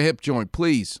needle in your hip joint,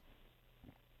 please.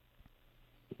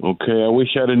 Okay, I wish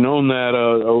I'd have known that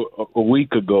a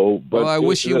week ago. But Well, I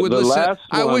wish you would the listen. last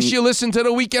I wish one- you listened to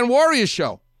the Weekend Warriors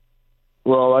show.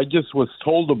 Well, I just was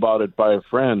told about it by a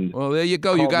friend. Well, there you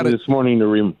go. You Called got me it. this morning to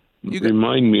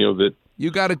remind me of it. You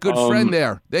got a good friend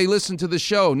there. They listen to the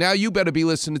show. Now you better be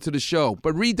listening to the show.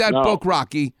 But read that No. book,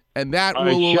 Rocky, and that I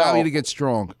will allow shall. you to get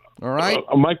strong. All right?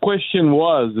 My question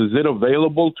was, is it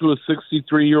available to a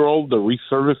 63-year-old, the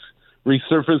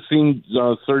resurfacing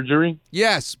surgery?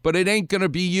 Yes, but it ain't going to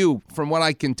be you, from what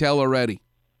I can tell already.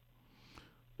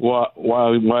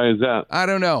 Why is that? I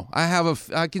don't know.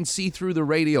 I can see through the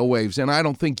radio waves, and I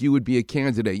don't think you would be a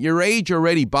candidate. Your age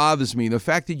already bothers me. The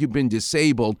fact that you've been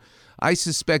disabled, I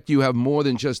suspect you have more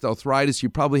than just arthritis. You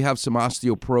probably have some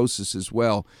osteoporosis as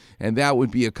well, and that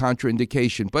would be a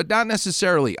contraindication. But not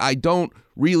necessarily. I don't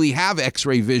really have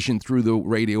X-ray vision through the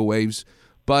radio waves,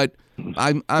 but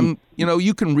I'm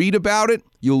you can read about it.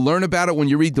 You'll learn about it when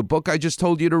you read the book I just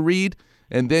told you to read.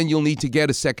 And then you'll need to get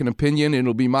a second opinion, and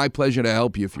it'll be my pleasure to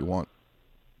help you if you want.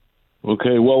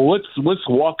 Okay, well, what's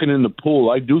walking in the pool?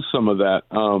 I do some of that,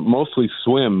 mostly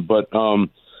swim, but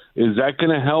is that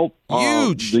going to help?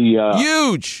 Huge,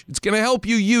 huge. It's going to help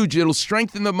you huge. It'll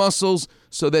strengthen the muscles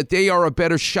so that they are a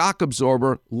better shock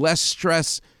absorber, less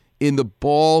stress in the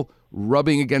ball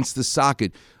rubbing against the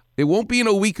socket. It won't be in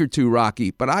a week or two,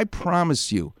 Rocky, but I promise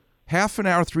you, half an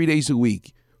hour, 3 days a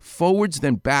week, forwards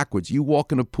then backwards, you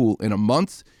walk in a pool in a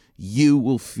month, you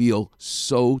will feel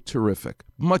so terrific.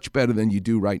 Much better than you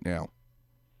do right now.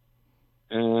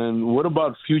 And what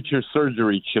about future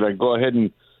surgery? Should I go ahead and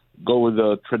go with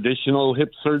a traditional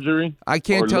hip surgery? I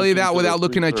can't tell you that without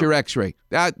looking at your X-ray.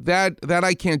 That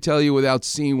I can't tell you without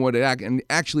seeing what it and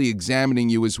actually examining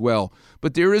you as well.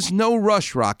 But there is no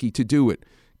rush, Rocky, to do it.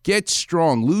 Get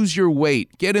strong, lose your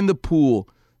weight, get in the pool.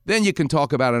 Then you can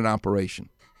talk about an operation.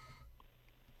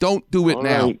 Don't do it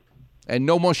now. Right. And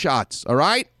no more shots, all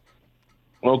right?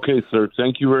 Okay, sir.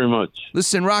 Thank you very much.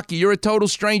 Listen, Rocky, you're a total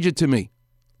stranger to me.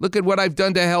 Look at what I've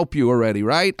done to help you already,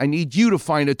 right? I need you to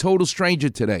find a total stranger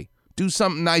today. Do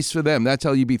something nice for them. That's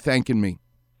how you be thanking me.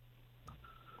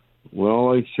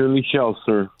 Well, I surely shall,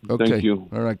 sir. Okay. Thank you.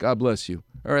 All right, God bless you.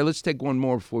 All right, let's take one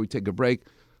more before we take a break.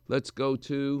 Let's go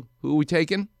to, who are we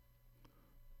taking?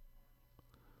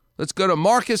 Let's go to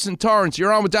Marcus and Torrance.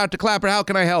 You're on with Dr. Klapper. How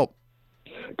can I help?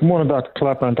 Good morning, Dr.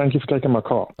 Klapper, and thank you for taking my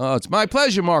call. Oh, it's my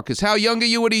pleasure, Marcus. How young are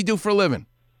you? What do you do for a living?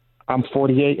 I'm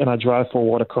 48, and I drive for a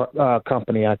water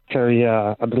company. I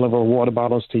deliver water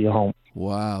bottles to your home.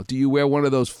 Wow. Do you wear one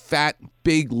of those fat,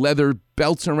 big leather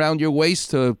belts around your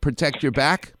waist to protect your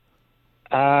back?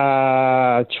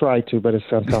 I try to, but it's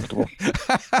uncomfortable.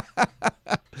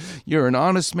 You're an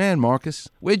honest man, Marcus.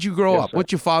 Where'd you grow up? Sir.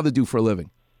 What's your father do for a living?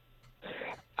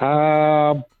 He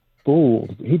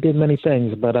did many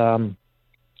things, but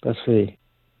let's see.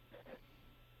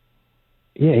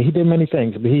 Yeah, he did many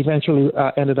things, but he eventually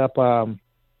ended up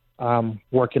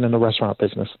working in the restaurant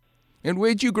business. And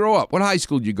where'd you grow up? What high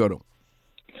school did you go to?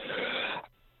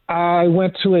 I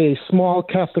went to a small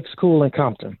Catholic school in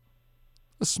Compton.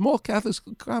 A small Catholic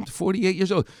school, Compton, 48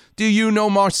 years old. Do you know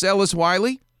Marcellus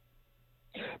Wiley?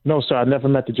 No, sir. I never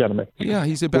met the gentleman. Yeah,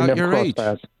 he's about your age.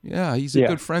 Paths. Yeah, he's a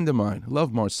good friend of mine. I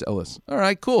love Marcellus. All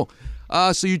right, cool.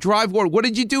 So you drive water. What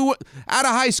did you do out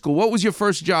of high school? What was your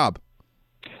first job?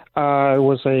 I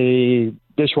was a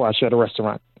dishwasher at a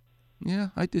restaurant. Yeah,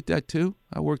 I did that too.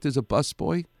 I worked as a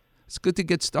busboy. It's good to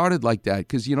get started like that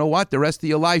because you know what? The rest of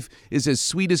your life is as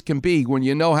sweet as can be when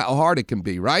you know how hard it can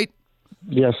be, right?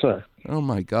 Yes, sir. Oh,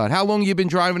 my God. How long have you been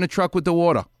driving a truck with the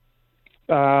water?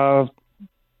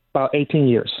 About 18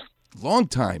 years. Long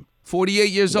time. 48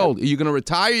 years old. Are you going to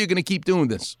retire or are you going to keep doing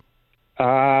this? We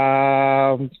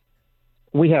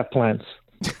have plans.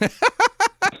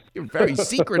 You're very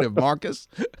secretive, Marcus.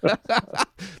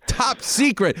 Top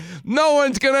secret. No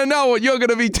one's going to know what you're going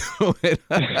to be doing.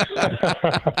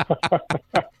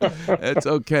 That's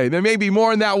okay. There may be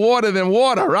more in that water than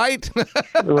water, right?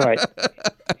 Right.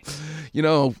 You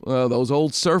know, those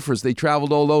old surfers, they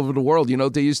traveled all over the world. You know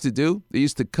what they used to do? They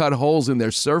used to cut holes in their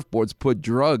surfboards, put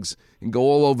drugs, and go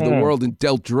all over the world and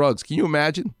dealt drugs. Can you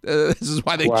imagine? This is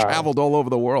why they traveled all over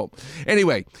the world.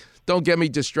 Anyway, don't get me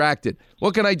distracted.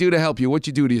 What can I do to help you? What'd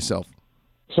you do to yourself?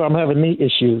 So I'm having knee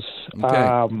issues.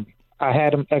 Okay. I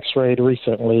had them x-rayed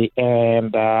recently,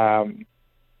 and it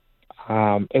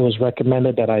was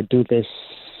recommended that I do this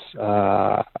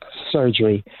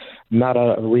surgery, not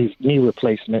a knee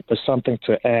replacement, but something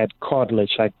to add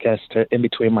cartilage, I guess, in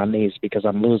between my knees because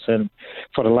I'm losing,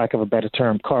 for the lack of a better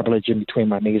term, cartilage in between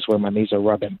my knees where my knees are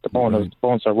rubbing. The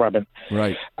bones are rubbing.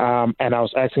 Right. And I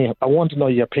was asking, I wanted to know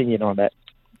your opinion on that.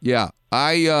 Yeah.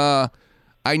 I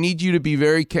need you to be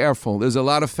very careful. There's a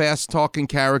lot of fast-talking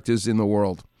characters in the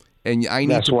world. And I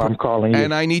need That's why I'm calling you.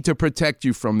 And I need to protect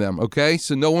you from them, okay?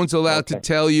 So no one's allowed to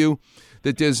tell you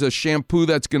that there's a shampoo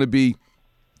that's going to be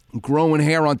growing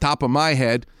hair on top of my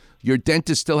head. Your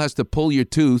dentist still has to pull your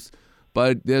tooth.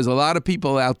 But there's a lot of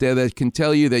people out there that can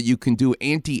tell you that you can do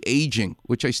anti-aging,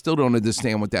 which I still don't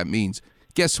understand what that means.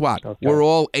 Guess what? We're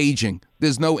all aging.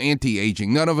 There's no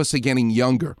anti-aging. None of us are getting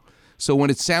younger. So when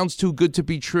it sounds too good to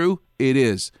be true, it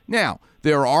is. Now,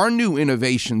 there are new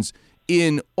innovations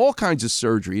in all kinds of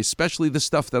surgery, especially the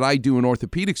stuff that I do in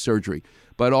orthopedic surgery.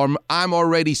 But I'm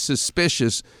already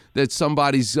suspicious that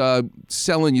somebody's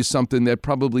selling you something that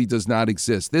probably does not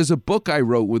exist. There's a book I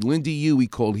wrote with Lindy Huey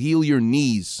called Heal Your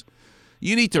Knees.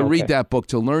 You need to read that book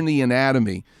to learn the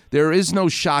anatomy. There is no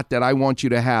shot that I want you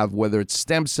to have, whether it's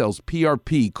stem cells,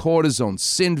 PRP, cortisone,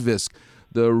 Synvisc,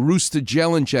 the Rooster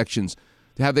gel injections.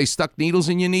 Have they stuck needles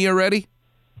in your knee already?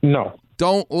 No.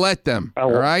 Don't let them,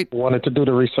 all right? I wanted to do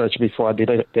the research before I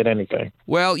did anything.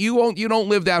 Well, you don't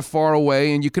live that far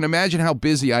away, and you can imagine how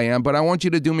busy I am, but I want you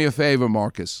to do me a favor,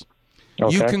 Marcus.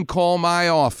 Okay. You can call my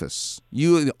office.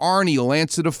 Arnie will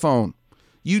answer the phone.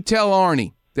 You tell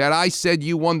Arnie that I said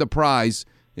you won the prize,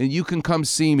 and you can come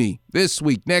see me this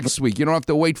week, next week. You don't have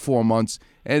to wait 4 months,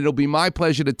 and it'll be my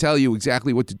pleasure to tell you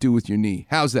exactly what to do with your knee.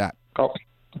 How's that? Oh,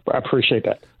 I appreciate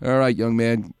that. All right, young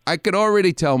man. I could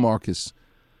already tell, Marcus,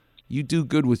 you do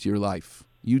good with your life.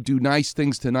 You do nice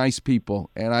things to nice people,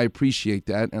 and I appreciate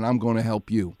that, and I'm going to help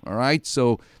you, all right?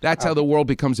 So that's how the world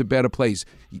becomes a better place.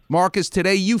 Marcus,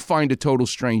 today you find a total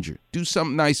stranger. Do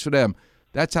something nice for them.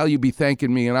 That's how you be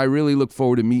thanking me, and I really look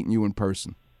forward to meeting you in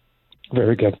person.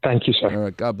 Very good. Thank you, sir. All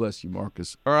right. God bless you,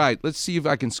 Marcus. All right. Let's see if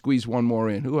I can squeeze one more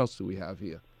in. Who else do we have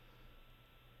here?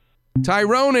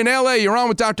 Tyrone in L.A., you're on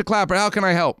with Dr. Clapper. How can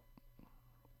I help?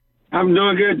 I'm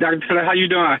doing good, Dr. Clapper. How you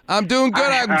doing? I'm doing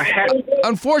good.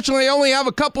 Unfortunately, I only have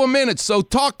a couple of minutes, so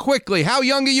talk quickly. How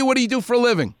young are you? What do you do for a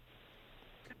living?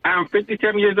 I'm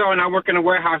 57 years old, and I work in a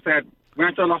warehouse at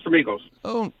Rancho Los Amigos.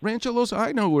 Oh, Rancho Los.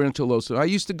 I know Rancho Los. I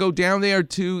used to go down there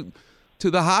to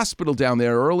the hospital down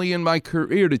there early in my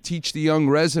career to teach the young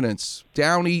residents.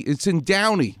 Downey, it's in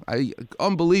Downey.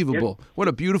 Unbelievable. Yes. What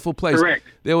a beautiful place. Correct.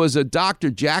 There was a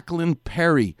Dr. Jacqueline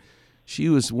Perry. She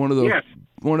was one of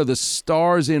the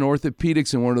stars in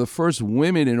orthopedics and one of the first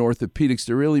women in orthopedics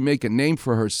to really make a name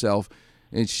for herself.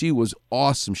 And she was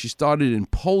awesome. She started in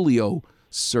polio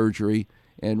surgery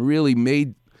and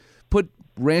really put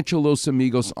Rancho Los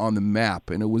Amigos on the map.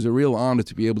 And it was a real honor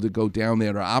to be able to go down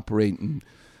there to operate and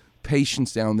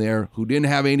patients down there who didn't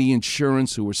have any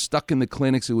insurance, who were stuck in the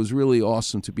clinics. It was really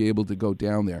awesome to be able to go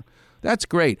down there. That's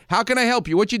great. How can I help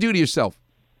you? What'd you do to yourself?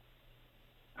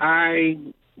 I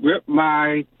ripped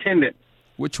my tendon.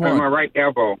 Which one? On my right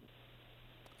elbow.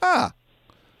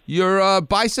 Your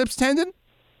biceps tendon?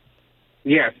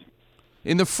 Yes.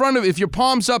 In the front of, if your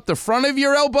palm's up, the front of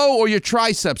your elbow or your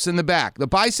triceps in the back? The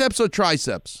biceps or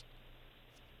triceps?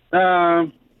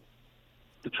 The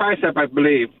tricep, I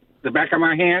believe. The back of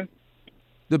my hand.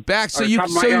 The back, so you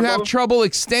have trouble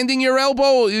extending your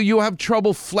elbow, or you have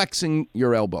trouble flexing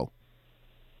your elbow?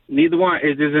 Neither one.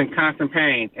 It's just in constant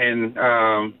pain, and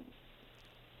I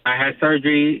had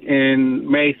surgery in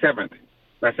May 7th.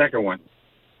 My second one.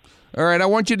 All right, I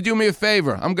want you to do me a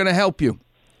favor. I'm going to help you.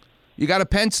 You got a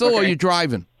pencil or you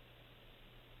driving?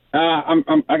 I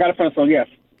got a pencil. Yes.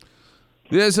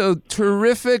 There's a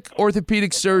terrific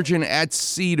orthopedic surgeon at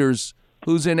Cedars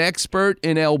who's an expert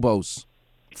in elbows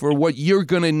for what you're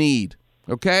going to need,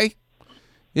 okay?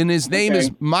 And his name is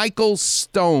Michael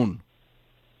Stone.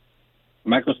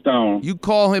 Michael Stone. You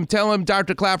call him, tell him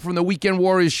Dr. Clapper from the Weekend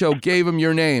Warriors show gave him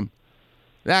your name.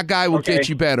 That guy will get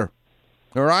you better,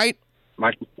 all right?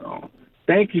 Michael Stone.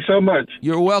 Thank you so much.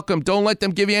 You're welcome. Don't let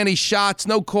them give you any shots,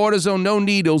 no cortisone, no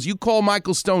needles. You call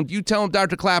Michael Stone. You tell him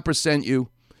Dr. Clapper sent you,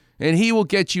 and he will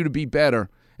get you to be better.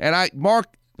 And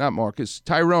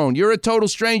Tyrone, you're a total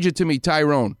stranger to me,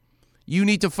 Tyrone. You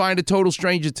need to find a total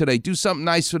stranger today. Do something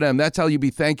nice for them. That's how you be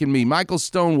thanking me. Michael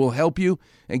Stone will help you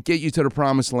and get you to the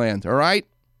promised land, all right?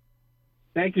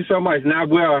 Thank you so much, and I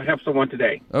will help someone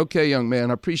today. Okay, young man.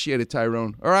 I appreciate it,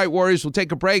 Tyrone. All right, Warriors, we'll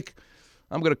take a break.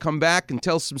 I'm going to come back and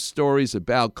tell some stories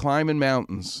about climbing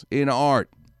mountains, in art,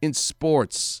 in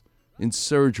sports, in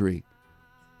surgery.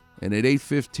 And at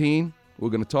 8:15, we're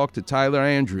going to talk to Tyler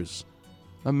Andrews,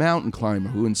 a mountain climber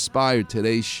who inspired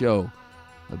today's show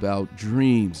about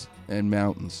dreams and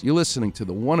mountains. You're listening to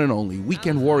the one and only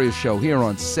Weekend Warrior Show here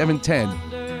on 710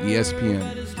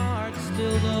 ESPN. His heart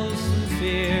still knows some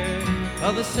fear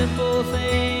of the simple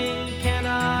thing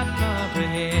cannot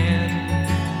comprehend.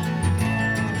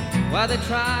 While they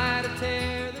try to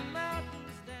tear the mountains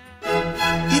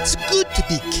down. It's good to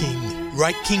be king,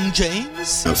 right, King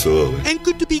James? Absolutely. And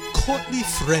good to be courtly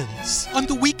friends on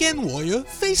the Weekend Warrior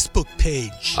Facebook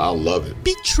page. I love it.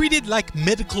 Be treated like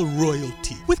medical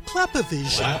royalty with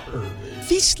Clappervision.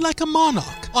 Feast like a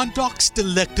monarch on Doc's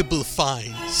delectable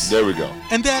finds. There we go.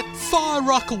 And that far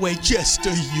rockaway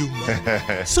jester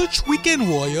humor. Search Weekend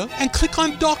Warrior and click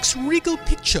on Doc's regal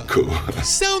picture. Cool.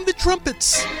 Sound the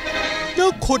trumpets.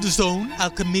 No cortisone,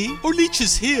 alchemy, or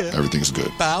leeches here. Everything's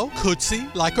good. Bow, curtsy,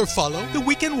 like or follow the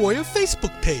Weekend Warrior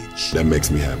Facebook page. That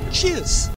makes me happy. Cheers.